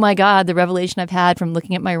like, oh my God, the revelation I've had from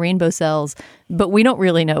looking at my rainbow cells. But we don't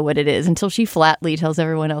really know what it is until she flatly tells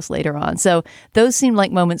everyone else later on. So those seem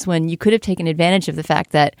like moments when you could have taken advantage of the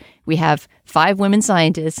fact that we have 5 women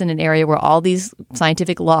scientists in an area where all these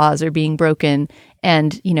scientific laws are being broken.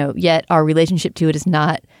 And, you know, yet our relationship to it is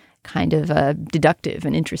not kind of deductive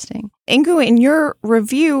and interesting. Ingu, in your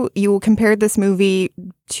review, you compared this movie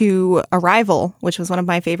to Arrival, which was one of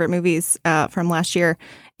my favorite movies from last year.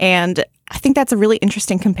 And I think that's a really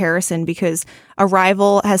interesting comparison because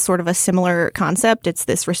Arrival has sort of a similar concept. It's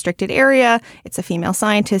this restricted area. It's a female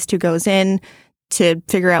scientist who goes in to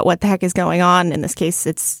figure out what the heck is going on. In this case,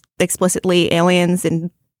 it's explicitly aliens,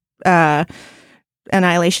 and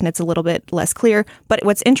Annihilation, it's a little bit less clear. But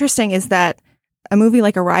what's interesting is that a movie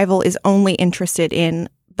like Arrival is only interested in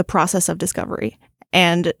the process of discovery.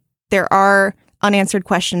 And there are unanswered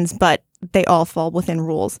questions, but they all fall within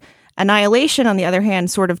rules. Annihilation, on the other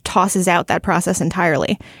hand, sort of tosses out that process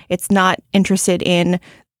entirely. It's not interested in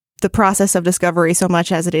the process of discovery so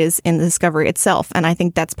much as it is in the discovery itself. And I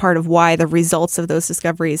think that's part of why the results of those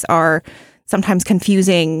discoveries are sometimes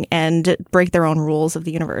confusing and break their own rules of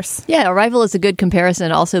the universe. Yeah, Arrival is a good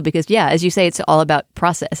comparison also because, yeah, as you say, it's all about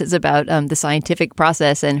process. It's about the scientific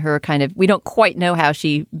process and her kind of, we don't quite know how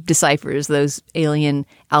she deciphers those alien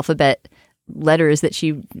alphabet letters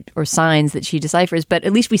or signs that she deciphers, but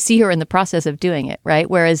at least we see her in the process of doing it, right?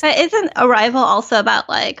 Whereas isn't Arrival also about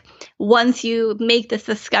like once you make this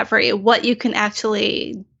discovery, what you can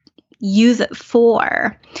actually use it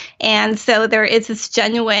for? And so there is this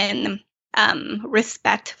genuine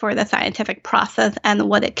respect for the scientific process and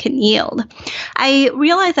what it can yield. I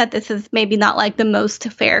realize that this is maybe not like the most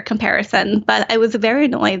fair comparison, but I was very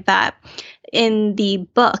annoyed that in the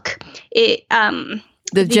book,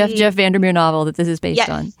 the Jeff Vandermeer novel that this is based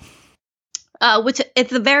on. Which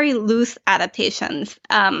it's a very loose adaptations,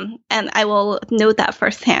 and I will note that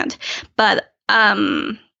firsthand. But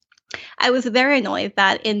I was very annoyed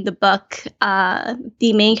that in the book,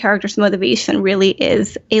 the main character's motivation really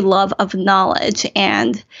is a love of knowledge,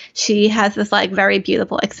 and she has this like very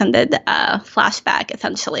beautiful extended flashback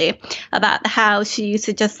essentially about how she used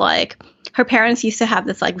to just like her parents used to have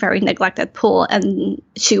this like very neglected pool, and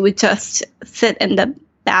she would just sit in the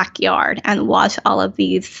backyard and watch all of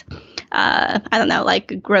these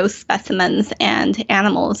like gross specimens and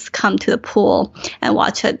animals come to the pool and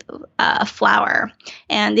watch it flower.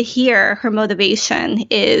 And here, her motivation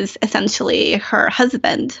is essentially her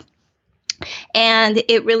husband. And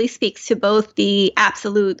it really speaks to both the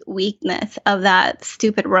absolute weakness of that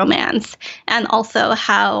stupid romance and also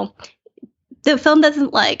how the film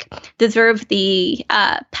doesn't deserve the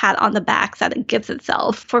pat on the back that it gives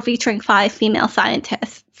itself for featuring 5 female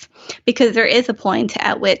scientists, because there is a point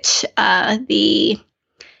at which the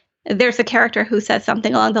there's a character who says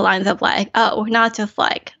something along the lines of like, oh, we're not just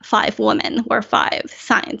like 5 women, we're 5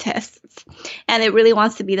 scientists. And it really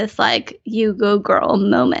wants to be this like, you go girl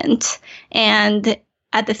moment. And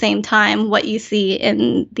at the same time, what you see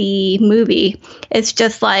in the movie is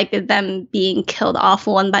just like them being killed off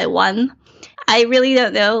one by one. I really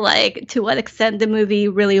don't know, like, to what extent the movie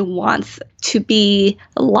really wants to be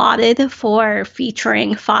lauded for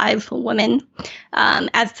featuring 5 women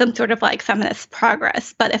as some sort of, like, feminist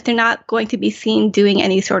progress. But if they're not going to be seen doing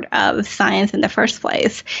any sort of science in the first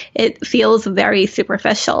place, it feels very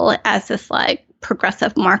superficial as this, like,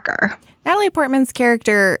 progressive marker. Natalie Portman's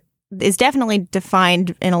character is definitely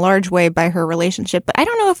defined in a large way by her relationship, but I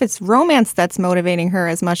don't know if it's romance that's motivating her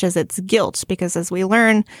as much as it's guilt, because as we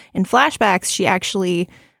learn in flashbacks, she actually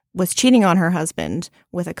was cheating on her husband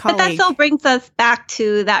with a colleague. But that still brings us back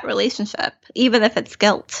to that relationship, even if it's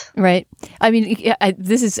guilt. Right. I mean, I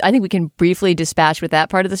think we can briefly dispatch with that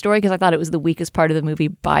part of the story because I thought it was the weakest part of the movie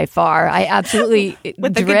by far. I absolutely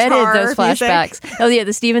dreaded those flashbacks. Music. Oh, yeah,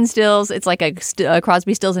 the Stephen Stills. It's like a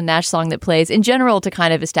Crosby, Stills and Nash song that plays in general to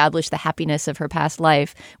kind of establish the happiness of her past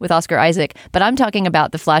life with Oscar Isaac. But I'm talking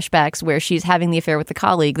about the flashbacks where she's having the affair with the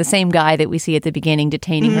colleague, the same guy that we see at the beginning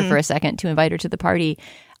detaining her for a second to invite her to the party.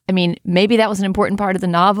 I mean, maybe that was an important part of the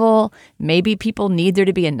novel. Maybe people need there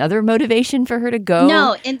to be another motivation for her to go.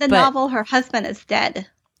 No, in the novel, her husband is dead.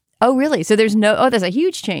 Oh, really? So there's there's a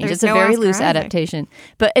huge change. It's a very loose adaptation.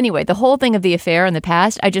 But anyway, the whole thing of the affair in the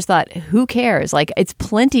past, I just thought, who cares? Like, it's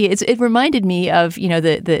plenty. It reminded me of,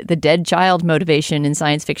 the dead child motivation in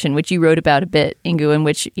science fiction, which you wrote about a bit, Ingu, and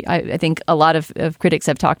which I think a lot of critics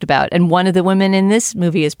have talked about. And one of the women in this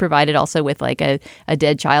movie is provided also with like a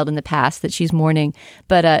dead child in the past that she's mourning.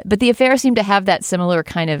 But the affair seemed to have that similar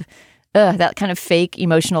kind of that kind of fake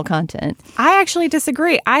emotional content. I actually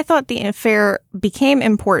disagree. I thought the affair became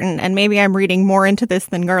important, and maybe I'm reading more into this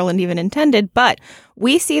than Garland even intended, but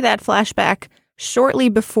we see that flashback shortly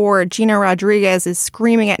before Gina Rodriguez is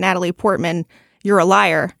screaming at Natalie Portman, "You're a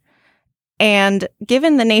liar." And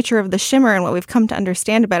given the nature of the shimmer and what we've come to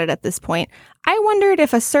understand about it at this point, I wondered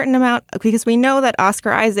if a certain amount, because we know that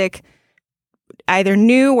Oscar Isaac either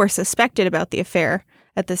knew or suspected about the affair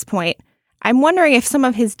at this point, I'm wondering if some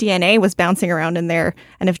of his DNA was bouncing around in there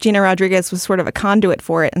and if Gina Rodriguez was sort of a conduit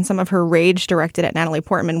for it and some of her rage directed at Natalie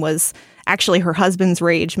Portman was actually her husband's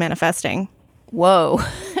rage manifesting. Whoa.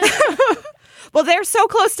 Well, they're so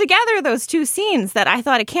close together, those two scenes, that I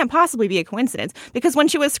thought it can't possibly be a coincidence. Because when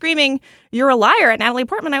she was screaming, "You're a liar" at Natalie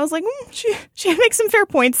Portman, I was like, she makes some fair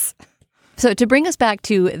points. So to bring us back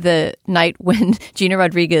to the night when Gina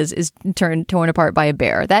Rodriguez is torn apart by a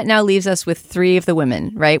bear, that now leaves us with 3 of the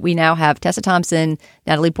women, right? We now have Tessa Thompson,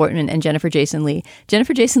 Natalie Portman, and Jennifer Jason Leigh.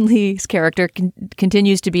 Jennifer Jason Leigh's character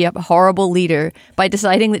continues to be a horrible leader by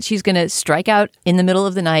deciding that she's going to strike out in the middle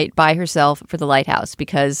of the night by herself for the lighthouse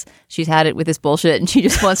because she's had it with this bullshit and she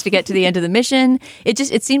just wants to get to the end of the mission.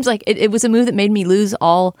 It seems like it was a move that made me lose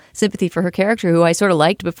all sympathy for her character, who I sort of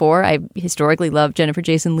liked before. I historically loved Jennifer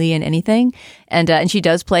Jason Leigh in anything. And she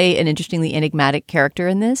does play an interestingly enigmatic character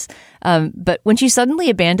in this. But when she suddenly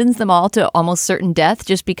abandons them all to almost certain death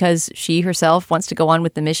just because she herself wants to go on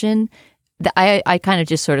with the mission, I kind of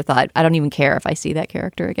just sort of thought, I don't even care if I see that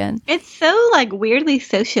character again. It's so like weirdly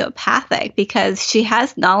sociopathic because she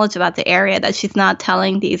has knowledge about the area that she's not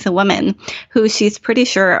telling these women who she's pretty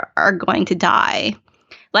sure are going to die.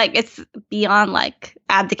 Like, it's beyond, like,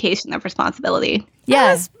 abdication of responsibility. Yeah.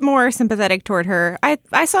 I was more sympathetic toward her.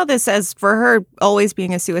 I saw this as, for her, always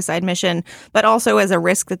being a suicide mission, but also as a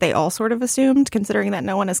risk that they all sort of assumed, considering that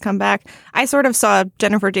no one has come back. I sort of saw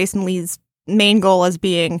Jennifer Jason Leigh's main goal as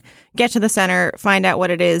being, get to the center, find out what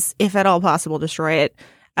it is, if at all possible, destroy it.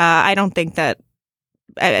 I don't think that...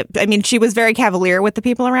 I mean, she was very cavalier with the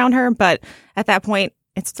people around her, but at that point,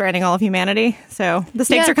 it's threatening all of humanity, so the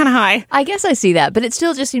stakes are kind of high. I guess I see that, but it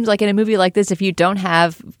still just seems like in a movie like this, if you don't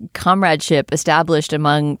have comradeship established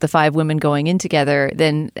among the 5 women going in together,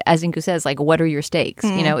 then, as Ingu says, like, what are your stakes?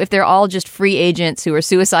 You know, if they're all just free agents who are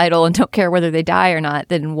suicidal and don't care whether they die or not,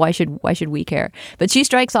 then why should we care? But she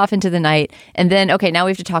strikes off into the night, and then, okay, now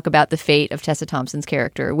we have to talk about the fate of Tessa Thompson's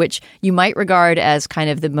character, which you might regard as kind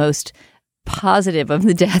of the most positive of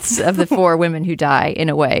the deaths of the 4 women who die, in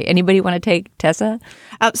a way. Anybody want to take Tessa?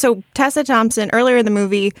 So Tessa Thompson, earlier in the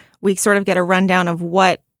movie, we sort of get a rundown of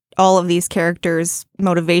what all of these characters'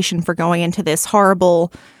 motivation for going into this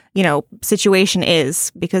horrible, situation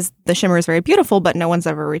is, because the Shimmer is very beautiful, but no one's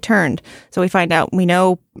ever returned. So we find out, we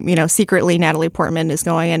know, secretly Natalie Portman is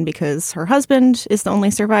going in because her husband is the only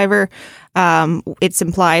survivor. It's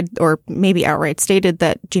implied, or maybe outright stated,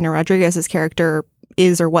 that Gina Rodriguez's character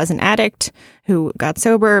is or was an addict who got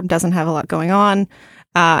sober, doesn't have a lot going on.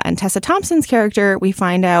 And Tessa Thompson's character, we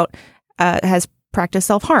find out, has practiced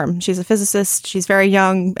self-harm. She's a physicist. She's very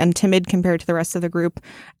young and timid compared to the rest of the group.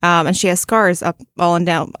 And she has scars up and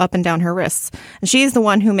down her wrists. And she's the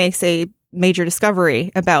one who makes a major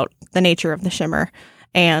discovery about the nature of the Shimmer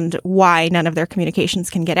and why none of their communications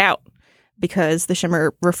can get out, because the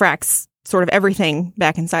Shimmer refracts sort of everything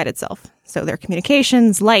back inside itself. So their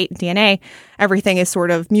communications, light, DNA, everything is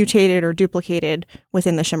sort of mutated or duplicated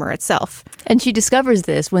within the Shimmer itself. And she discovers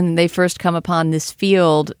this when they first come upon this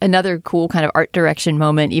field. Another cool kind of art direction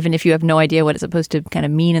moment, even if you have no idea what it's supposed to kind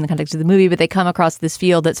of mean in the context of the movie, but they come across this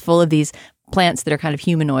field that's full of these plants that are kind of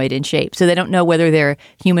humanoid in shape. So they don't know whether they're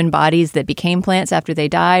human bodies that became plants after they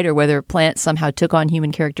died or whether plants somehow took on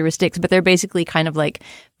human characteristics, but they're basically kind of like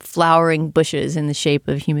flowering bushes in the shape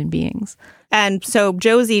of human beings. And so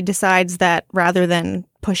Josie decides that rather than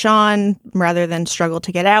push on, rather than struggle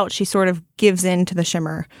to get out, she sort of gives in to the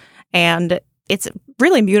Shimmer. And it's a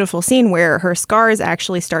really beautiful scene where her scars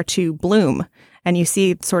actually start to bloom. And you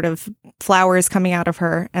see sort of flowers coming out of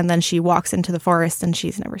her, and then she walks into the forest and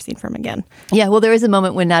she's never seen from again. Yeah, well, there is a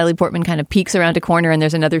moment when Natalie Portman kind of peeks around a corner and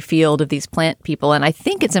there's another field of these plant people. And I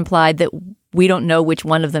think it's implied that we don't know which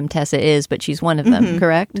one of them Tessa is, but she's one of them,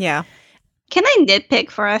 correct? Yeah. Can I nitpick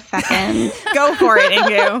for a second? Go for it,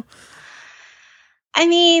 Ingu. I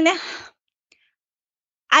mean,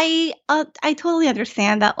 I totally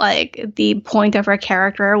understand that, like, the point of her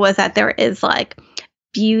character was that there is, like,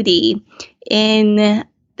 beauty in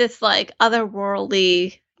this, like,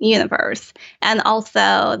 otherworldly universe, and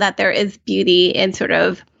also that there is beauty in sort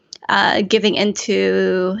of giving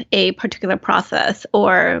into a particular process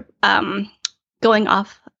or going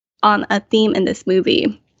off on a theme in this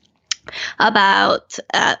movie about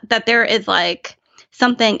that there is, like,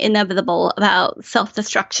 something inevitable about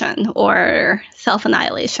self-destruction or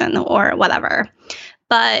self-annihilation or whatever.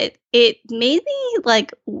 But it made me,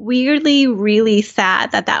 like, weirdly really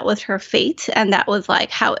sad that that was her fate and that was,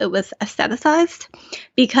 like, how it was aestheticized,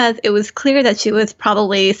 because it was clear that she was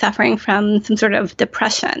probably suffering from some sort of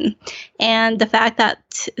depression. And the fact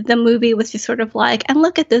that the movie was just sort of like, and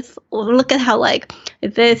look at how, like,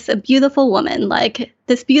 this beautiful woman, like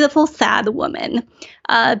this beautiful sad woman,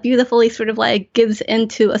 beautifully sort of like gives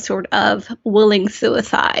into a sort of willing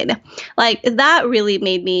suicide. Like, that really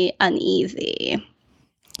made me uneasy.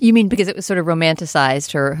 You mean because it was sort of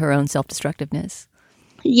romanticized her own self-destructiveness?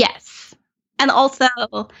 Yes. And also,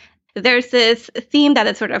 there's this theme that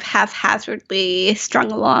is sort of haphazardly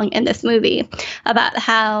strung along in this movie about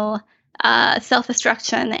how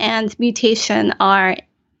self-destruction and mutation are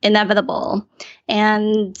inevitable.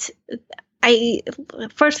 And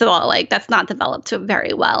first of all, like, that's not developed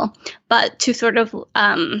very well. But to sort of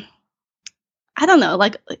I don't know,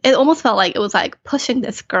 like, it almost felt like it was like pushing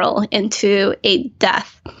this girl into a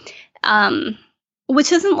death,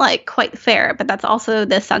 which isn't, like, quite fair, but that's also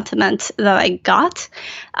the sentiment that I got.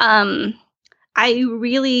 I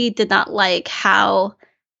really did not like how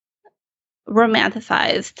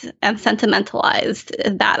romanticized and sentimentalized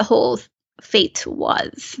that whole fate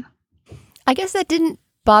was. I guess that didn't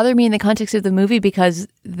bother me in the context of the movie, because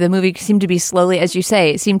the movie seemed to be slowly, as you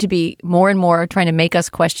say, it seemed to be more and more trying to make us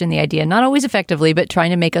question the idea, not always effectively, but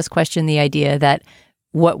trying to make us question the idea that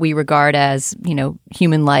what we regard as, you know,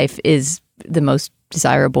 human life is the most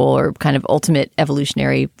desirable or kind of ultimate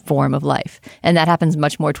evolutionary form of life. And that happens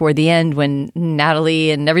much more toward the end when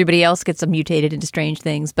Natalie and everybody else gets mutated into strange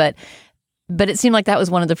things. But it seemed like that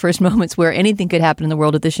was one of the first moments where anything could happen in the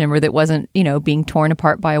world of the Shimmer that wasn't, you know, being torn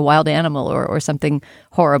apart by a wild animal or something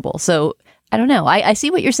horrible. So I don't know. I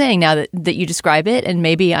see what you're saying now that you describe it, and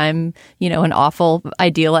maybe I'm, you know, an awful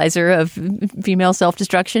idealizer of female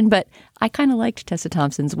self-destruction, but I kind of liked Tessa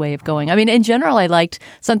Thompson's way of going. I mean, in general, I liked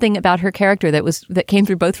something about her character that came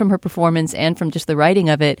through both from her performance and from just the writing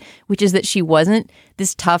of it, which is that she wasn't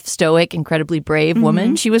this tough, stoic, incredibly brave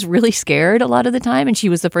woman. She was really scared a lot of the time, and she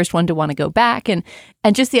was the first one to want to go back. And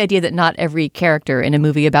just the idea that not every character in a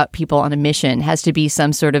movie about people on a mission has to be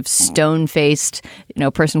some sort of stone-faced, you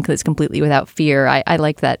know, person that's completely without fear. I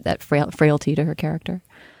like that frailty to her character.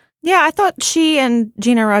 Yeah, I thought she and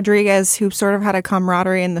Gina Rodriguez, who sort of had a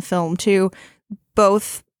camaraderie in the film too,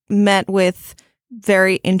 both met with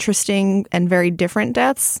very interesting and very different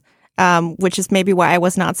deaths, which is maybe why I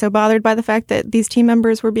was not so bothered by the fact that these team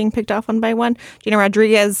members were being picked off one by one. Gina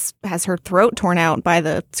Rodriguez has her throat torn out by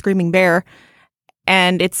the screaming bear,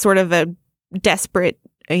 and it's sort of a desperate,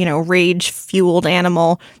 you know, rage-fueled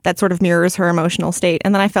animal that sort of mirrors her emotional state.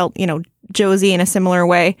 And then I felt, you know, Josie in a similar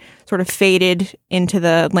way sort of faded into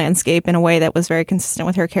the landscape in a way that was very consistent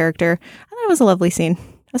with her character. I thought it was a lovely scene,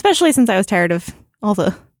 especially since I was tired of all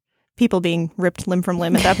the people being ripped limb from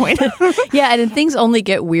limb at that point. Yeah, and then things only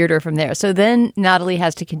get weirder from there. So then Natalie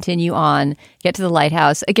has to continue on, get to the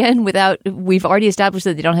lighthouse. Again, we've already established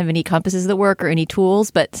that they don't have any compasses that work or any tools,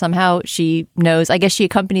 but somehow she knows, I guess she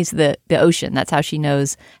accompanies the ocean. That's how she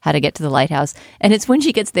knows how to get to the lighthouse. And it's when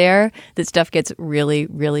she gets there that stuff gets really,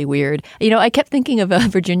 really weird. I kept thinking of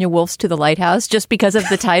Virginia Woolf's To the Lighthouse just because of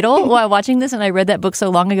the title while watching this, and I read that book so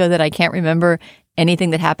long ago that I can't remember anything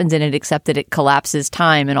that happens in it except that it collapses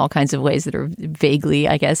time in all kinds of ways that are vaguely,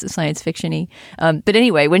 I guess, science fiction-y. But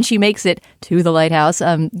anyway, when she makes it to the lighthouse,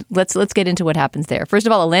 let's get into what happens there. First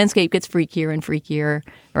of all, the landscape gets freakier and freakier,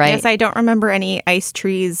 right? Yes, I don't remember any ice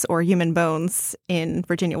trees or human bones in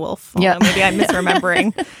Virginia Woolf. Yeah, maybe I'm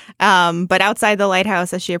misremembering. But outside the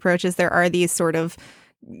lighthouse, as she approaches, there are these sort of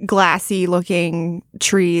glassy-looking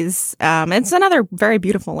trees. It's another very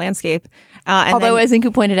beautiful landscape. Although, as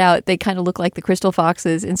Inku pointed out, they kind of look like the crystal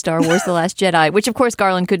foxes in Star Wars The Last Jedi, which, of course,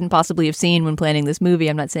 Garland couldn't possibly have seen when planning this movie.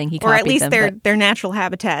 I'm not saying he copied them. Or at least their natural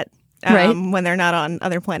habitat when they're not on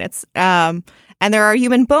other planets. And there are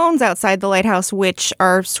human bones outside the lighthouse, which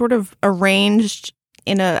are sort of arranged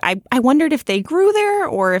in a... I wondered if they grew there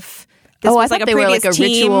or if this was like a previous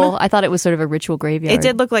team. Ritual. I thought it was sort of a ritual graveyard. It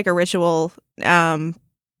did look like a ritual,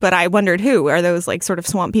 but I wondered who. Are those like sort of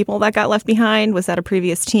swamp people that got left behind? Was that a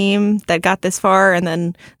previous team that got this far and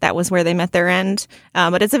then that was where they met their end?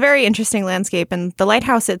 But it's a very interesting landscape. And the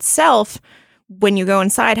lighthouse itself, when you go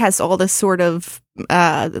inside, has all this sort of,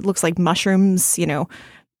 it looks like mushrooms,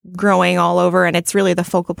 growing all over. And it's really the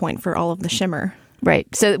focal point for all of the shimmer. Right.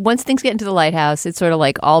 So once things get into the lighthouse, it's sort of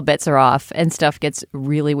like all bets are off and stuff gets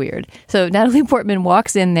really weird. So Natalie Portman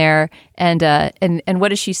walks in there and what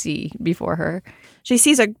does she see before her? She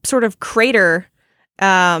sees a sort of crater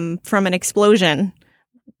from an explosion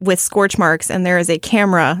with scorch marks, and there is a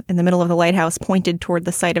camera in the middle of the lighthouse pointed toward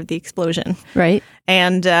the site of the explosion. Right.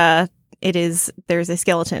 And there's a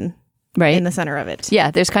skeleton in the center of it.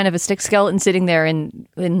 Yeah, there's kind of a stick skeleton sitting there in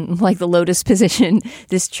like the lotus position,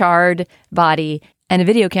 this charred body. And a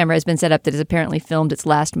video camera has been set up that has apparently filmed its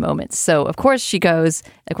last moments. So, of course, she goes.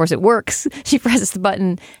 Of course, it works. She presses the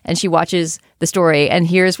button and she watches the story. And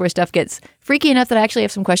here's where stuff gets freaky enough that I actually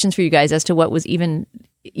have some questions for you guys as to what was even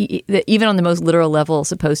on the most literal level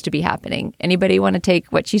supposed to be happening. Anybody want to take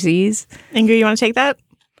what she sees? Ingrid, you want to take that?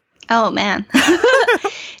 Oh, man.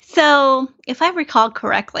 So, if I recall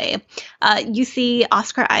correctly, you see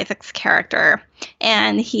Oscar Isaac's character,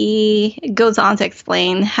 and he goes on to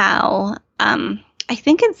explain how... I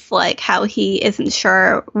think it's like how he isn't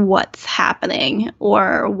sure what's happening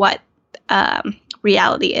or what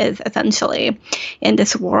reality is essentially in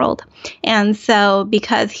this world. And so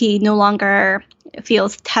because he no longer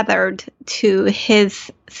feels tethered to his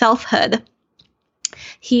selfhood,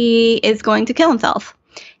 he is going to kill himself.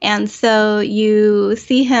 And so you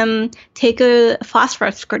see him take a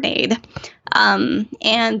phosphorus grenade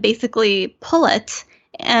and basically pull it.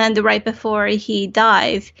 And right before he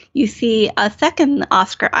dies, you see a second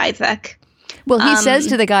Oscar Isaac. Well, he says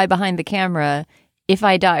to the guy behind the camera, if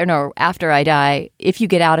I die, or no, after I die, if you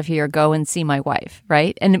get out of here, go and see my wife,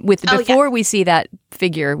 right? And before we see that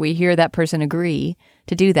figure, we hear that person agree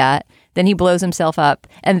to do that. Then he blows himself up.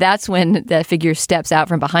 And that's when that figure steps out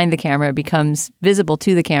from behind the camera, becomes visible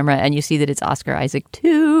to the camera, and you see that it's Oscar Isaac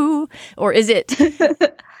too. Or is it?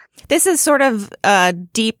 This is sort of a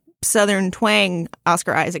deep Southern twang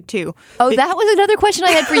Oscar Isaac too. Oh, that was another question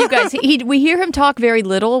I had for you guys. We hear him talk very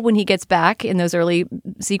little when he gets back in those early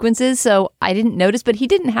sequences, so I didn't notice, but he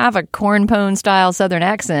didn't have a cornpone style Southern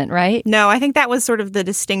accent, right? No, I think that was sort of the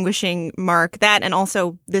distinguishing mark. That, and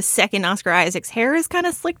also the second Oscar Isaac's hair is kind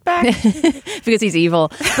of slicked back. Because he's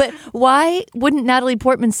evil. But why wouldn't Natalie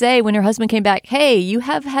Portman say when her husband came back, hey, you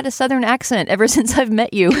have had a Southern accent ever since I've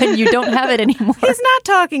met you, and you don't have it anymore? He's not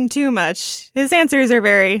talking too much. His answers are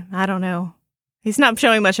very... I don't know. He's not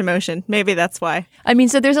showing much emotion. Maybe that's why. I mean,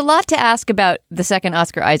 so there's a lot to ask about the second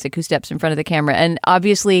Oscar Isaac who steps in front of the camera. And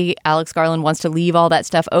obviously, Alex Garland wants to leave all that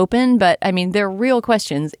stuff open. But I mean, there are real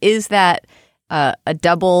questions. Is that a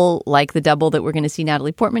double like the double that we're going to see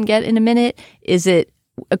Natalie Portman get in a minute? Is it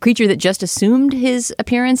a creature that just assumed his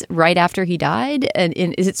appearance right after he died? And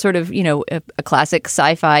is it sort of, a classic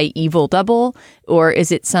sci-fi evil double? Or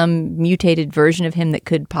is it some mutated version of him that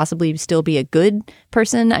could possibly still be a good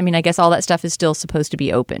person? I mean, I guess all that stuff is still supposed to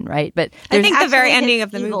be open, right? But I think the very ending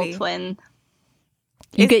of the movie. Twin.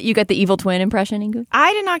 You get the evil twin impression, Ingu?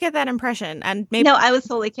 I did not get that impression, and maybe No, I was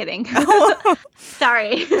totally kidding.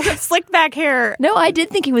 Sorry. slicked back hair. No, I did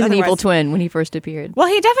think he was an evil twin when he first appeared. Well,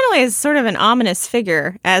 he definitely is sort of an ominous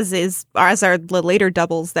figure, as are the later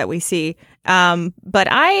doubles that we see. But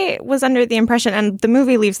I was under the impression, and the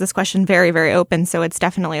movie leaves this question very, very open, so it's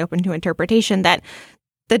definitely open to interpretation, that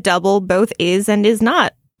the double both is and is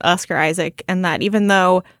not Oscar Isaac, and that even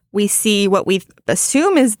though we see what we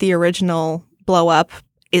assume is the original blow up,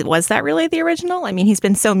 was that really the original? I mean, he's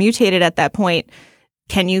been so mutated at that point.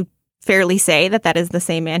 Can you fairly say that that is the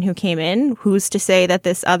same man who came in? Who's to say that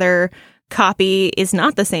this other copy is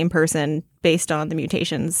not the same person based on the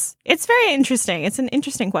mutations? It's very interesting. It's an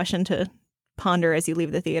interesting question to ponder as you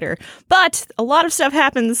leave the theater. But a lot of stuff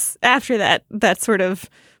happens after that sort of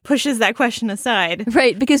pushes that question aside.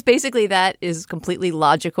 Right, because basically that is completely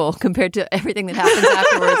logical compared to everything that happens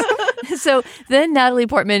afterwards. So then Natalie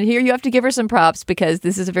Portman, here you have to give her some props because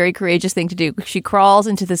this is a very courageous thing to do. She crawls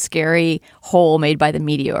into the scary hole made by the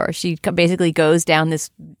meteor. She basically goes down this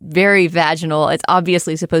very vaginal, it's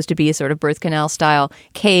obviously supposed to be a sort of birth canal style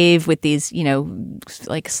cave with these,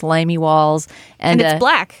 like slimy walls. And it's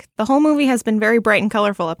black. The whole movie has been very bright and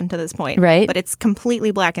colorful up until this point. Right. But it's completely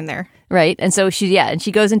black in there. Right. And so she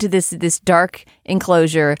goes into this dark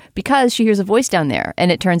enclosure because she hears a voice down there.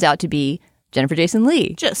 And it turns out to be Jennifer Jason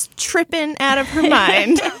Leigh. Just tripping out of her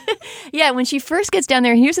mind. Yeah, when she first gets down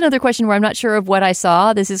there, here's another question where I'm not sure of what I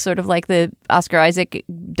saw. This is sort of like the Oscar Isaac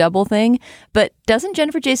double thing. But doesn't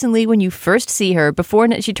Jennifer Jason Leigh, when you first see her, before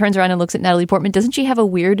she turns around and looks at Natalie Portman, doesn't she have a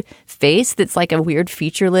weird face that's like a weird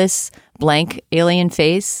featureless blank alien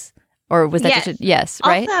face? Or was that yes,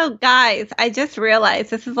 right? Also, guys, I just realized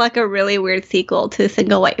this is like a really weird sequel to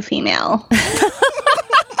Single White Female.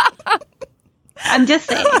 I'm just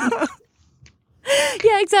saying.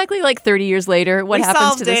 Yeah, exactly. Like 30 years later, what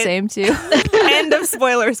happens to the same two? End of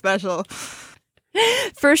spoiler special.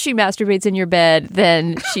 First she masturbates in your bed,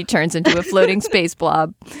 then she turns into a floating space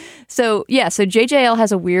blob. So JJL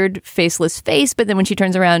has a weird faceless face, but then when she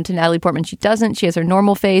turns around to Natalie Portman, she doesn't. She has her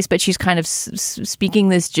normal face, but she's kind of speaking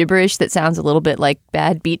this gibberish that sounds a little bit like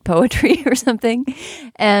bad beat poetry or something.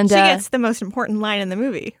 And she gets the most important line in the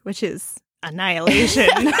movie, which is annihilation.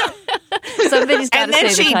 Somebody's got to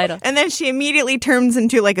say the title. And then she immediately turns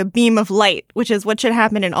into like a beam of light, which is what should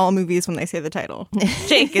happen in all movies when they say the title.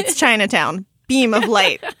 Jake, it's Chinatown. Beam of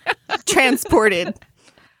light. Transported.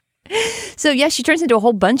 So, she turns into a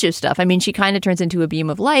whole bunch of stuff. I mean, she kind of turns into a beam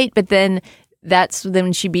of light, but then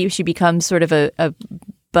she becomes sort of a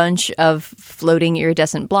bunch of floating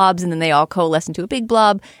iridescent blobs, and then they all coalesce into a big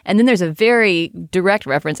blob. And then there's a very direct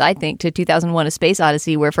reference, I think, to 2001: A Space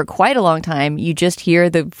Odyssey, where for quite a long time you just hear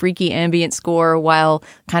the freaky ambient score while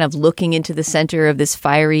kind of looking into the center of this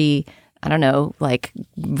fiery, I don't know, like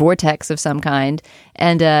vortex of some kind.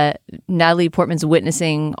 And Natalie Portman's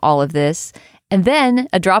witnessing all of this. And then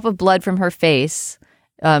a drop of blood from her face,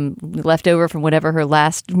 left over from whatever her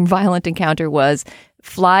last violent encounter was,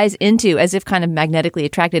 flies into, as if kind of magnetically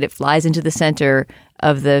attracted, it flies into the center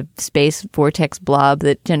of the space vortex blob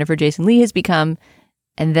that Jennifer Jason Leigh has become.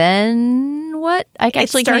 And then what? I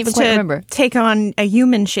actually can't even quite remember. Take on a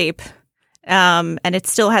human shape. And it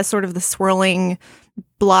still has sort of the swirling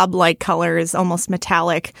blob-like colors, almost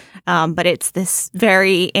metallic. But it's this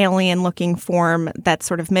very alien-looking form that's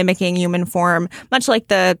sort of mimicking human form, much like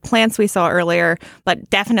the plants we saw earlier, but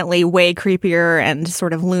definitely way creepier and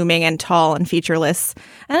sort of looming and tall and featureless.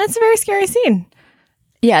 And it's a very scary scene.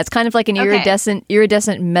 Yeah, it's kind of like an iridescent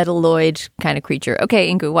metalloid kind of creature.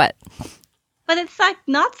 Okay, Ingu, what? But it's like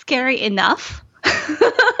not scary enough.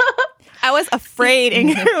 I was afraid,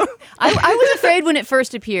 Ingu. I was afraid when it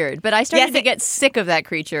first appeared, but I started to get sick of that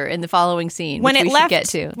creature in the following scene, which we should get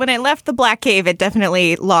to. When it left the Black Cave, it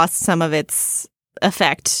definitely lost some of its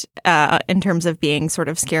effect in terms of being sort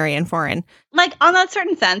of scary and foreign. Like, on a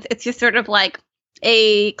certain sense, it's just sort of like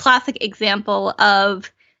a classic example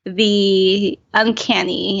of the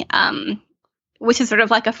uncanny, which is sort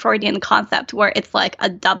of like a Freudian concept where it's like a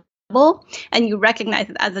double. And you recognize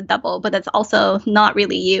it as a double, but it's also not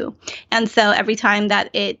really you. And so every time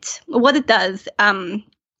that what it does,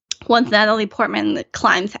 once Natalie Portman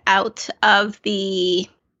climbs out of the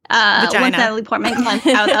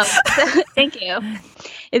thank you,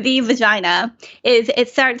 the vagina, is it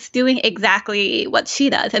starts doing exactly what she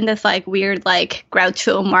does in this like weird like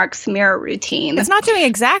Groucho Marx mirror routine. It's not doing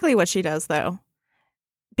exactly what she does though,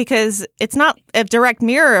 because it's not a direct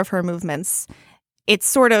mirror of her movements. It's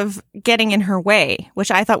sort of getting in her way,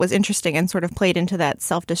 which I thought was interesting and sort of played into that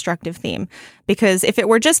self-destructive theme. Because if it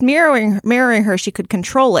were just mirroring her, she could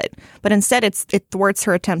control it. But instead, it thwarts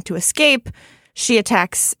her attempt to escape. she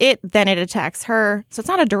attacks it, then it attacks her. So it's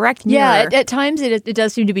not a direct mirror. Yeah, at times it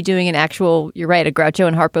does seem to be doing an actual, you're right, a Groucho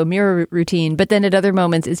and Harpo mirror routine. But then at other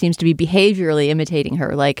moments, it seems to be behaviorally imitating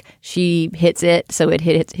her. Like she hits it, so it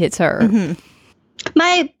hits her. Mm-hmm.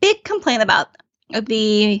 My big complaint about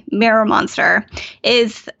the mirror monster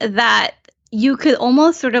is that you could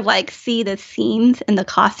almost sort of like see the seams in the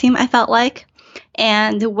costume, I felt like.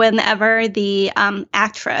 And whenever the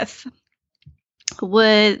actress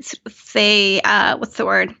would say, what's the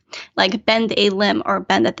word, like bend a limb or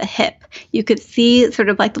bend at the hip, you could see sort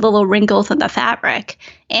of like the little wrinkles in the fabric.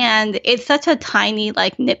 And it's such a tiny,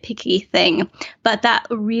 like nitpicky thing, but that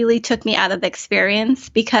really took me out of the experience,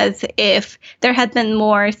 because if there had been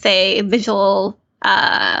more, say, visual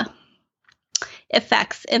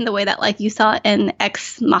effects in the way that like you saw in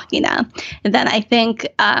Ex Machina, then I think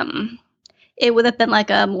it would have been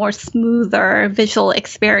like a more smoother visual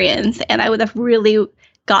experience, and I would have really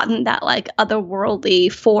gotten that like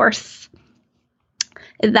otherworldly force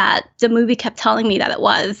that the movie kept telling me that it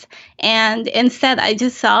was. And instead I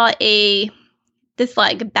just saw this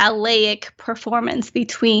like balletic performance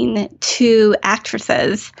between two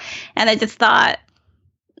actresses, and I just thought,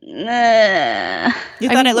 you thought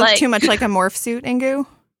it looked like, too much like a morph suit, Ingu?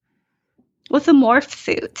 What's a morph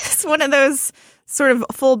suit? It's one of those sort of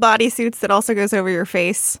full body suits that also goes over your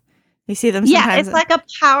face. You see them sometimes. Yeah, it's like a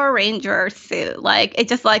Power Ranger suit. Like, it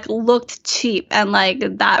just like looked cheap, and like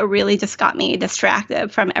that really just got me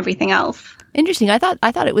distracted from everything else. Interesting. I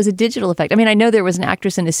thought it was a digital effect. I mean, I know there was an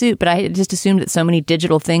actress in a suit, but I just assumed that so many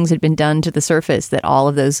digital things had been done to the surface that all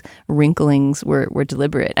of those wrinklings were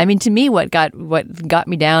deliberate. I mean, to me, what got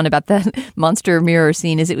me down about that monster mirror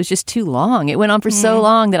scene is it was just too long. It went on for so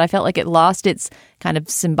long that I felt like it lost its kind of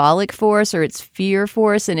symbolic force or its fear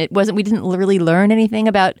force, and we didn't really learn anything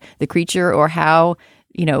about the creature or how,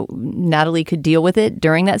 you know, Natalie could deal with it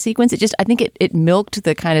during that sequence. I think it milked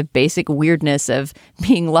the kind of basic weirdness of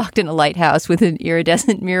being locked in a lighthouse with an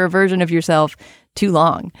iridescent mirror version of yourself too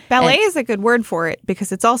long. Ballet is a good word for it,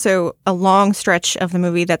 because it's also a long stretch of the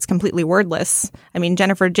movie that's completely wordless. I mean,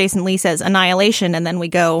 Jennifer Jason Leigh says annihilation, and then we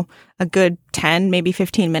go a good 10, maybe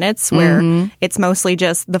 15 minutes where it's mostly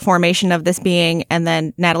just the formation of this being and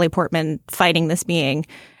then Natalie Portman fighting this being.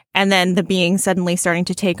 And then the being suddenly starting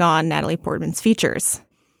to take on Natalie Portman's features.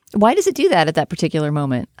 Why does it do that at that particular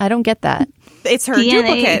moment? I don't get that. It's her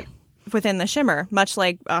duplicate within the shimmer, much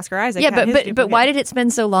like Oscar Isaac. Yeah, but why did it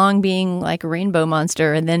spend so long being like a rainbow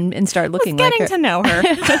monster and start looking like her? Getting to know her.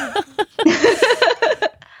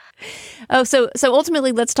 Oh, so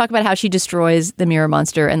ultimately, let's talk about how she destroys the mirror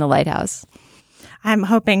monster and the lighthouse. I'm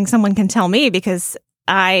hoping someone can tell me, because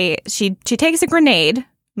she takes a grenade,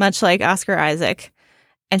 much like Oscar Isaac,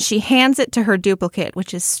 and she hands it to her duplicate,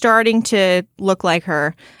 which is starting to look like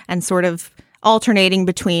her and sort of alternating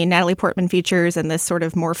between Natalie Portman features and this sort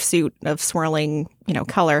of morph suit of swirling,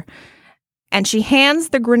 color. And she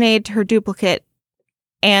hands the grenade to her duplicate,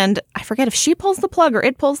 and I forget if she pulls the plug or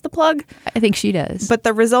it pulls the plug. I think she does. But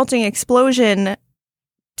the resulting explosion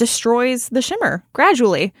destroys the shimmer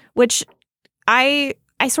gradually, which I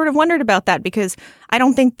sort of wondered about that, because I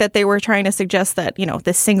don't think that they were trying to suggest that,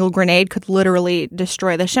 this single grenade could literally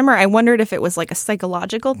destroy the shimmer. I wondered if it was like a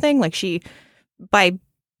psychological thing, like by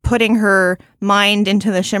putting her mind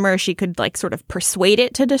into the shimmer, she could like sort of persuade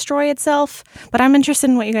it to destroy itself. But I'm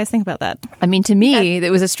interested in what you guys think about that. I mean, to me,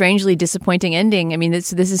 it was a strangely disappointing ending. I mean,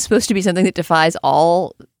 this is supposed to be something that defies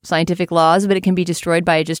all scientific laws, but it can be destroyed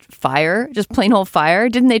by just fire, just plain old fire.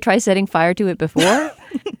 Didn't they try setting fire to it before?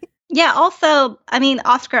 Yeah, also, I mean,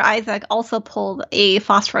 Oscar Isaac also pulled a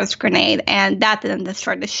phosphorus grenade, and that didn't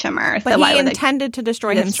destroy the shimmer. But he intended to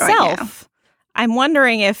destroy himself. I'm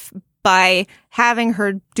wondering if by having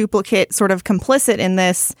her duplicate sort of complicit in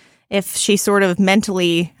this, if she sort of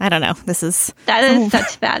mentally, I don't know, that is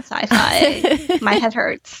such bad sci-fi. My head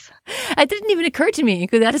hurts. It didn't even occur to me,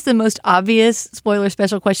 because that is the most obvious spoiler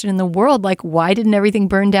special question in the world. Like, why didn't everything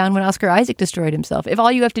burn down when Oscar Isaac destroyed himself? If all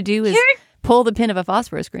you have to do is pull the pin of a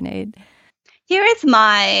phosphorus grenade. Here is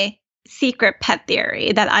my secret pet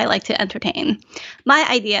theory that I like to entertain. My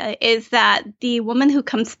idea is that the woman who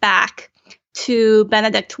comes back to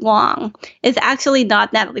Benedict Wong is actually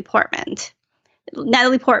not Natalie Portman.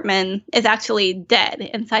 Natalie Portman is actually dead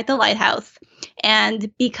inside the lighthouse.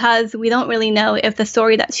 And because we don't really know if the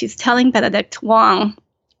story that she's telling Benedict Wong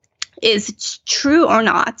is true or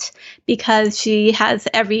not, because if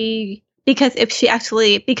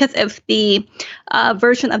the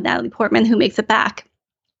version of Natalie Portman who makes it back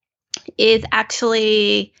is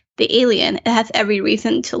actually the alien, it has every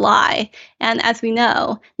reason to lie. And as we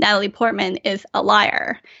know, Natalie Portman is a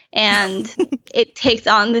liar. And it takes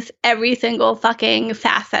on this every single fucking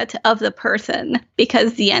facet of the person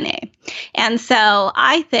because DNA. And so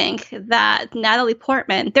I think that Natalie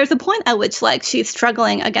Portman, there's a point at which like she's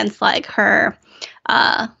struggling against like her,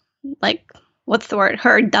 her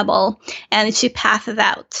double, and she passes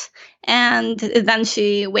out. And then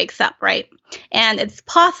she wakes up, right? And it's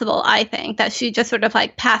possible, I think, that she just sort of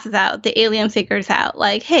like passes out. The alien figures out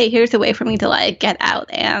like, hey, here's a way for me to like get out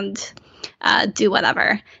and do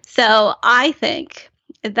whatever. So I think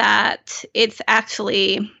that it's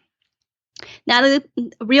actually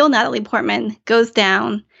real Natalie Portman goes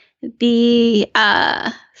down. The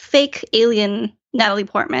fake alien Natalie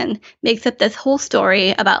Portman makes up this whole story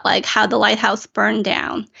about like how the lighthouse burned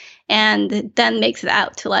down, and then makes it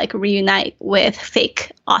out to like reunite with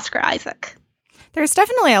fake Oscar Isaac. There's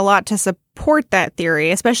definitely a lot to support that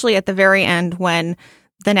theory, especially at the very end when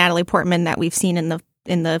the Natalie Portman that we've seen in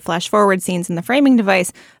the flash forward scenes in the framing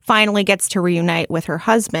device finally gets to reunite with her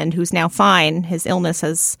husband, who's now fine. His illness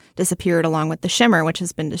has disappeared along with the shimmer, which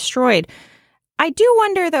has been destroyed. I do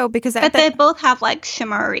wonder, though, because... But they both have, like,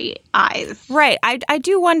 shimmery eyes. Right. I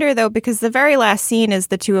do wonder, though, because the very last scene is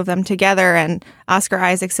the two of them together, and Oscar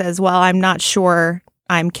Isaac says, well, I'm not sure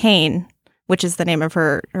I'm Kane, which is the name of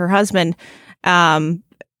her husband. And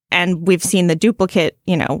we've seen the duplicate,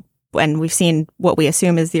 and we've seen what we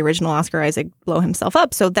assume is the original Oscar Isaac blow himself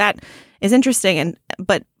up. So that is interesting. And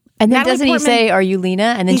then Natalie doesn't Portman, he say, are you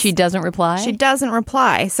Lena? And then she doesn't reply? She doesn't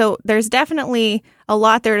reply. So there's definitely a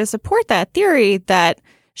lot there to support that theory that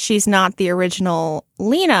she's not the original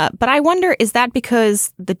Lena. But I wonder, is that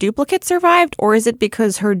because the duplicate survived, or is it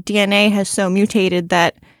because her DNA has so mutated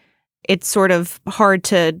that it's sort of hard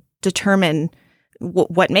to determine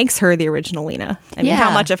what makes her the original Lena? I mean,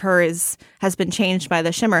 how much of her has been changed by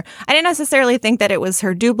the shimmer? I didn't necessarily think that it was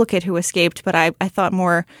her duplicate who escaped, but I thought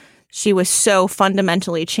more she was so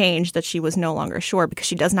fundamentally changed that she was no longer sure, because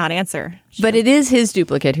she does not answer. But it is his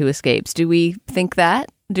duplicate who escapes. Do we think that?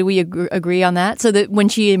 Do we agree on that? So that when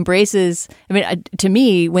she embraces, I mean, to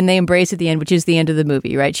me, when they embrace at the end, which is the end of the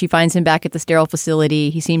movie, right? She finds him back at the sterile facility.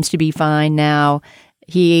 He seems to be fine now.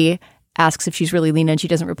 He asks if she's really Lena, and she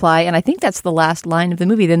doesn't reply. And I think that's the last line of the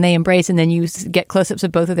movie. Then they embrace, and then you get close-ups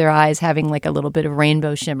of both of their eyes having like a little bit of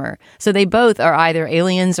rainbow shimmer. So they both are either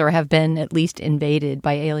aliens or have been at least invaded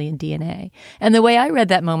by alien DNA. And the way I read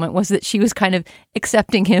that moment was that she was kind of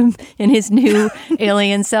accepting him in his new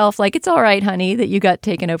alien self. Like, it's all right, honey, that you got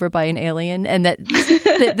taken over by an alien, and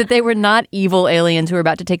that they were not evil aliens who were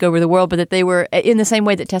about to take over the world, but that they were, in the same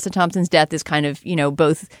way that Tessa Thompson's death is kind of,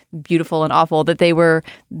 both beautiful and awful, that they were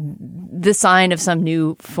the sign of some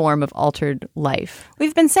new form of altered life.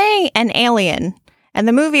 We've been saying an alien, and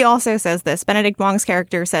the movie also says this. Benedict Wong's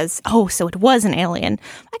character says, oh, so it was an alien.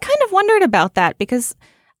 I kind of wondered about that, because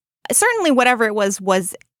certainly whatever it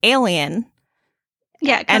was alien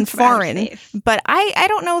and foreign. But I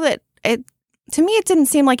don't know that to me, it didn't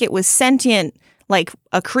seem like it was sentient, like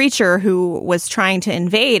a creature who was trying to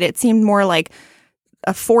invade. It seemed more like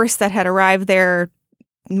a force that had arrived there,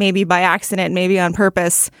 maybe by accident, maybe on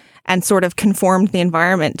purpose, and sort of conformed the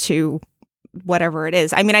environment to whatever it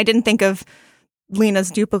is. I mean, I didn't think of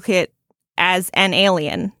Lena's duplicate as an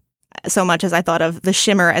alien so much as I thought of the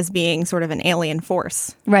shimmer as being sort of an alien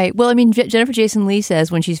force. Right. Well, I mean, Jennifer Jason Leigh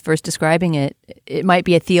says when she's first describing it, it might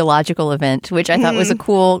be a theological event, which I thought was a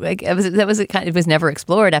cool, it was never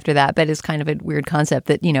explored after that, but it's kind of a weird concept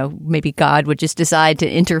that, maybe God would just decide to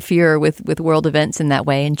interfere with world events in that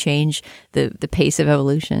way and change the pace of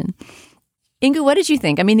evolution. Inga, what did you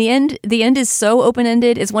think? I mean, the end is so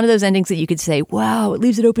open-ended. It's one of those endings that you could say, wow, it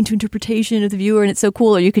leaves it open to interpretation of the viewer, and it's so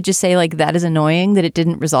cool. Or you could just say, like, that is annoying that it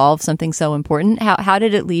didn't resolve something so important. How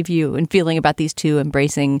did it leave you in feeling about these two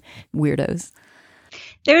embracing weirdos?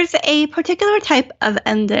 There's a particular type of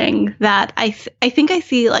ending that I think I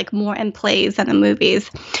see, like, more in plays than in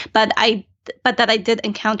movies, but that I did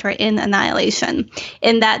encounter in Annihilation,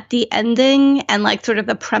 in that the ending and like sort of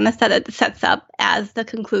the premise that it sets up as the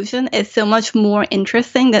conclusion is so much more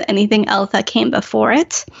interesting than anything else that came before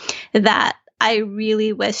it, that I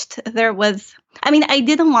really wished there was. I mean, I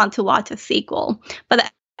didn't want to watch a sequel,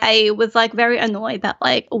 but I was like very annoyed that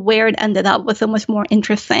like where it ended up was so much more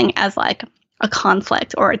interesting as like a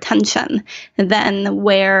conflict or a tension than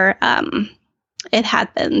where it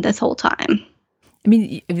had been this whole time. I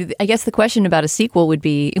mean, I guess the question about a sequel would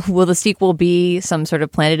be, will the sequel be some sort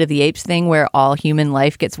of Planet of the Apes thing where all human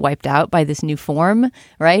life gets wiped out by this new form,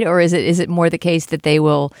 right? Or is it more the case that they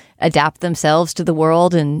will adapt themselves to the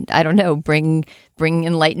world and, I don't know, bring bring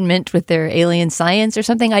enlightenment with their alien science or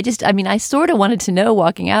something? I sort of wanted to know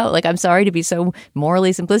walking out. Like, I'm sorry to be so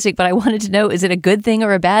morally simplistic, but I wanted to know, is it a good thing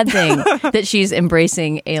or a bad thing that she's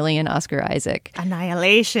embracing alien Oscar Isaac?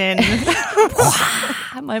 Annihilation.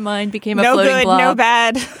 My mind became a no floating good, blob. no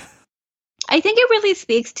bad. I think it really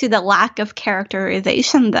speaks to the lack of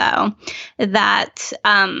characterization, though, that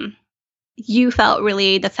you felt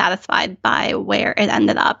really dissatisfied by where it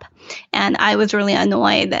ended up. And I was really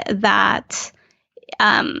annoyed that that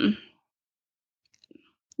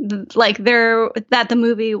the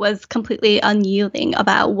movie was completely unyielding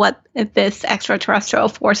about what this extraterrestrial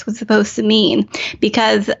force was supposed to mean,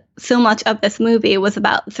 because so much of this movie was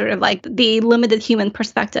about sort of like the limited human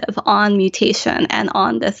perspective on mutation and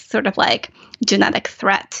on this sort of like genetic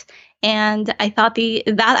threat. And I thought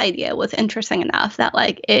that idea was interesting enough that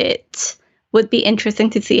like it would be interesting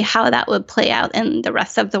to see how that would play out in the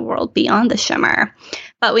rest of the world beyond the Shimmer.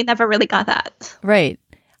 But we never really got that. Right.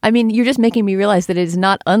 I mean, you're just making me realize that it is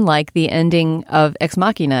not unlike the ending of Ex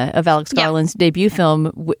Machina, of Alex Garland's debut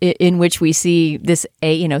film, in which we see this,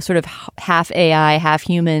 sort of half AI, half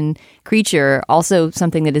human creature, also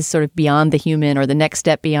something that is sort of beyond the human or the next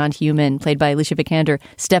step beyond human, played by Alicia Vikander,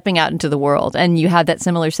 stepping out into the world. And you have that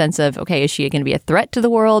similar sense of, okay, is she going to be a threat to the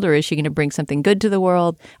world, or is she going to bring something good to the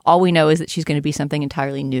world? All we know is that she's going to be something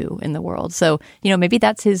entirely new in the world. So, maybe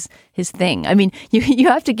that's his thing. I mean, you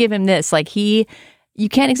have to give him this. Like, you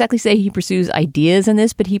can't exactly say he pursues ideas in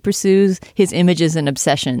this, but he pursues his images and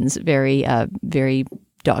obsessions very, very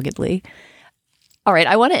doggedly. All right,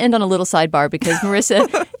 I want to end on a little sidebar because,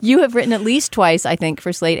 Marissa, you have written at least twice, I think,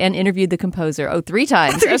 for Slate and interviewed the composer. Oh, 3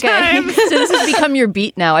 times. Three times. So this has become your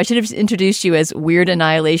beat now. I should have introduced you as Weird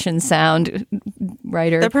Annihilation sound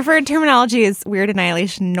writer. The preferred terminology is weird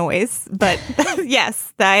annihilation noise. But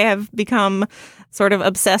yes, I have become sort of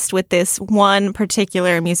obsessed with this one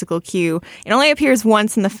particular musical cue. It only appears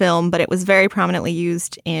once in the film, but it was very prominently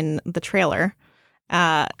used in the trailer.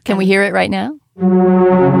 Can we hear it right now?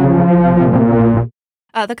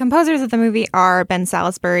 The composers of the movie are Ben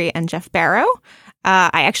Salisbury and Jeff Barrow.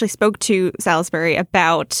 I actually spoke to Salisbury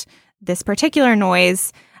about this particular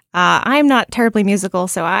noise. I'm not terribly musical,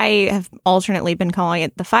 so I have alternately been calling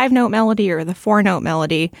it the 5-note melody or the 4-note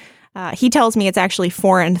melody. He tells me it's actually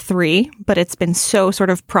 4 and 3, but it's been so sort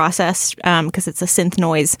of processed because it's a synth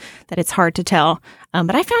noise that it's hard to tell.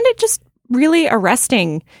 But I found it just really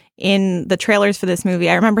arresting in the trailers for this movie.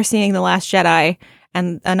 I remember seeing The Last Jedi,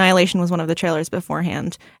 and Annihilation was one of the trailers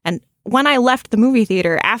beforehand. And when I left the movie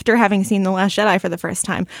theater after having seen The Last Jedi for the first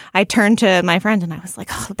time, I turned to my friend and I was like,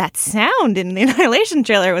 oh, that sound in the Annihilation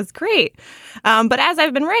trailer was great. But as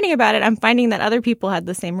I've been writing about it, I'm finding that other people had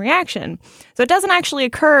the same reaction. So it doesn't actually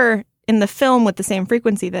occur in the film with the same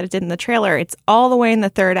frequency that it did in the trailer. It's all the way in the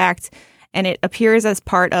third act, and it appears as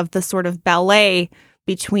part of the sort of ballet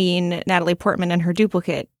between Natalie Portman and her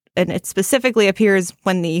duplicate. And it specifically appears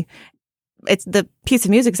when the piece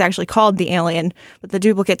of music is actually called The Alien, but the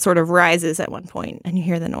duplicate sort of rises at one point and you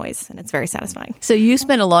hear the noise, and it's very satisfying. So you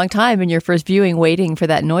spent a long time in your first viewing waiting for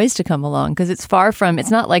that noise to come along, because it's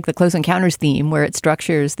not like the Close Encounters theme where it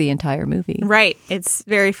structures the entire movie. Right. It's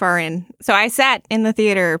very far in. So I sat in the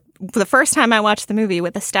theater for the first time I watched the movie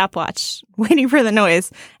with a stopwatch waiting for the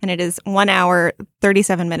noise, and it is 1 hour,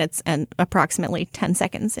 37 minutes, and approximately 10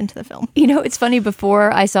 seconds into the film. It's funny,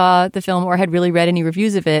 before I saw the film or had really read any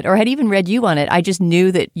reviews of it or had even read you on it, I just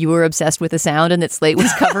knew that you were obsessed with the sound and that Slate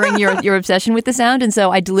was covering your obsession with the sound. And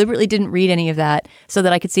so I deliberately didn't read any of that so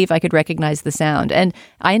that I could see if I could recognize the sound. And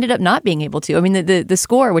I ended up not being able to. I mean, the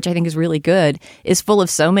score, which I think is really good, is full of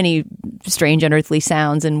so many strange, unearthly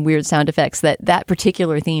sounds and weird sound effects that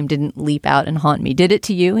particular theme didn't leap out and haunt me. Did it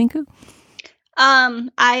to you, Inku?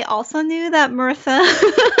 I also knew that Marissa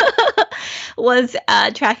was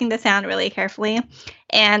tracking the sound really carefully.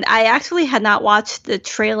 And I actually had not watched the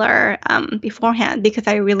trailer beforehand because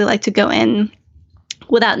I really like to go in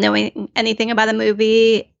without knowing anything about a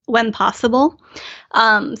movie when possible.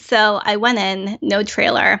 So I went in, no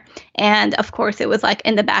trailer. And of course, it was like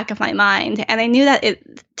in the back of my mind. And I knew that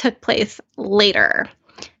it took place later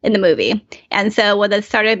in the movie. And so when it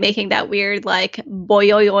started making that weird like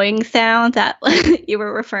boyoyoing sound that you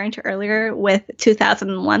were referring to earlier with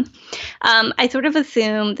 2001, I sort of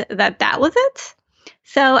assumed that was it.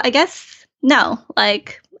 So I guess no,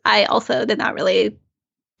 like I also did not really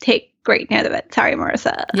take great note of it. Sorry,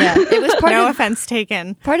 Marissa. Yeah, it was no offense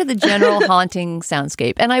taken. Part of the general haunting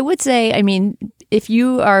soundscape. And I would say, I mean, if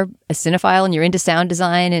you are a cinephile and you're into sound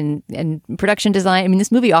design and production design, I mean,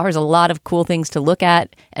 this movie offers a lot of cool things to look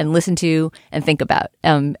at and listen to and think about.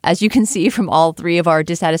 As you can see from all three of our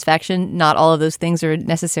dissatisfaction, not all of those things are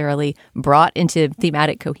necessarily brought into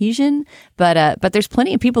thematic cohesion, but there's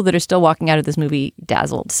plenty of people that are still walking out of this movie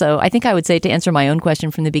dazzled. So I think I would say, to answer my own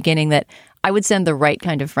question from the beginning, that I would send the right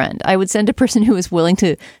kind of friend. I would send a person who is willing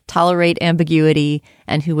to tolerate ambiguity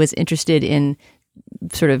and who was interested in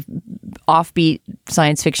sort of offbeat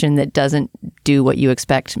science fiction that doesn't do what you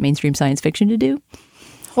expect mainstream science fiction to do.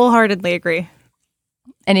 Wholeheartedly agree.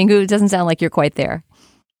 And Inkoo, it doesn't sound like you're quite there.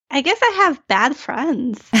 I guess I have bad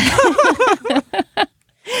friends.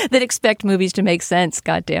 That expect movies to make sense.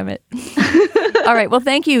 God damn it. All right. Well,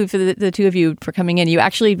 thank you for the two of you for coming in. You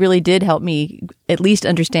actually really did help me at least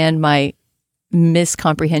understand my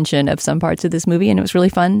miscomprehension of some parts of this movie, and it was really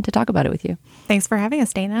fun to talk about it with you. Thanks for having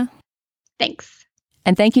us, Dana. Thanks.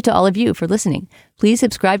 And thank you to all of you for listening. Please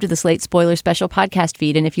subscribe to the Slate Spoiler Special podcast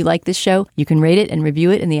feed, and if you like this show, you can rate it and review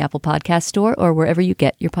it in the Apple Podcast Store or wherever you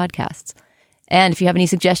get your podcasts. And if you have any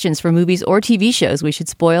suggestions for movies or TV shows we should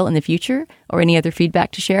spoil in the future, or any other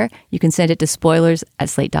feedback to share, you can send it to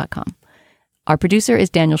spoilers@slate.com. Our producer is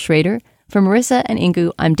Daniel Schrader. For Marissa and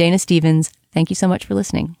Inkoo, I'm Dana Stevens. Thank you so much for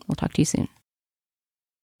listening. We'll talk to you soon.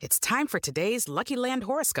 It's time for today's Lucky Land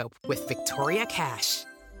horoscope with Victoria Cash.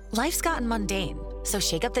 Life's gotten mundane, so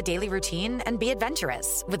shake up the daily routine and be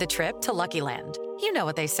adventurous with a trip to Lucky Land. You know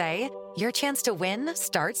what they say, your chance to win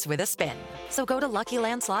starts with a spin. So go to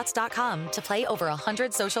LuckyLandSlots.com to play over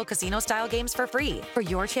 100 social casino-style games for free for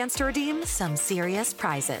your chance to redeem some serious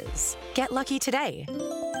prizes. Get lucky today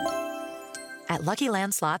at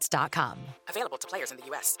LuckyLandSlots.com. Available to players in the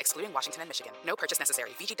U.S., excluding Washington and Michigan. No purchase necessary.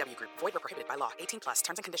 VGW Group. Void where prohibited by law. 18+.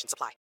 Terms and conditions apply.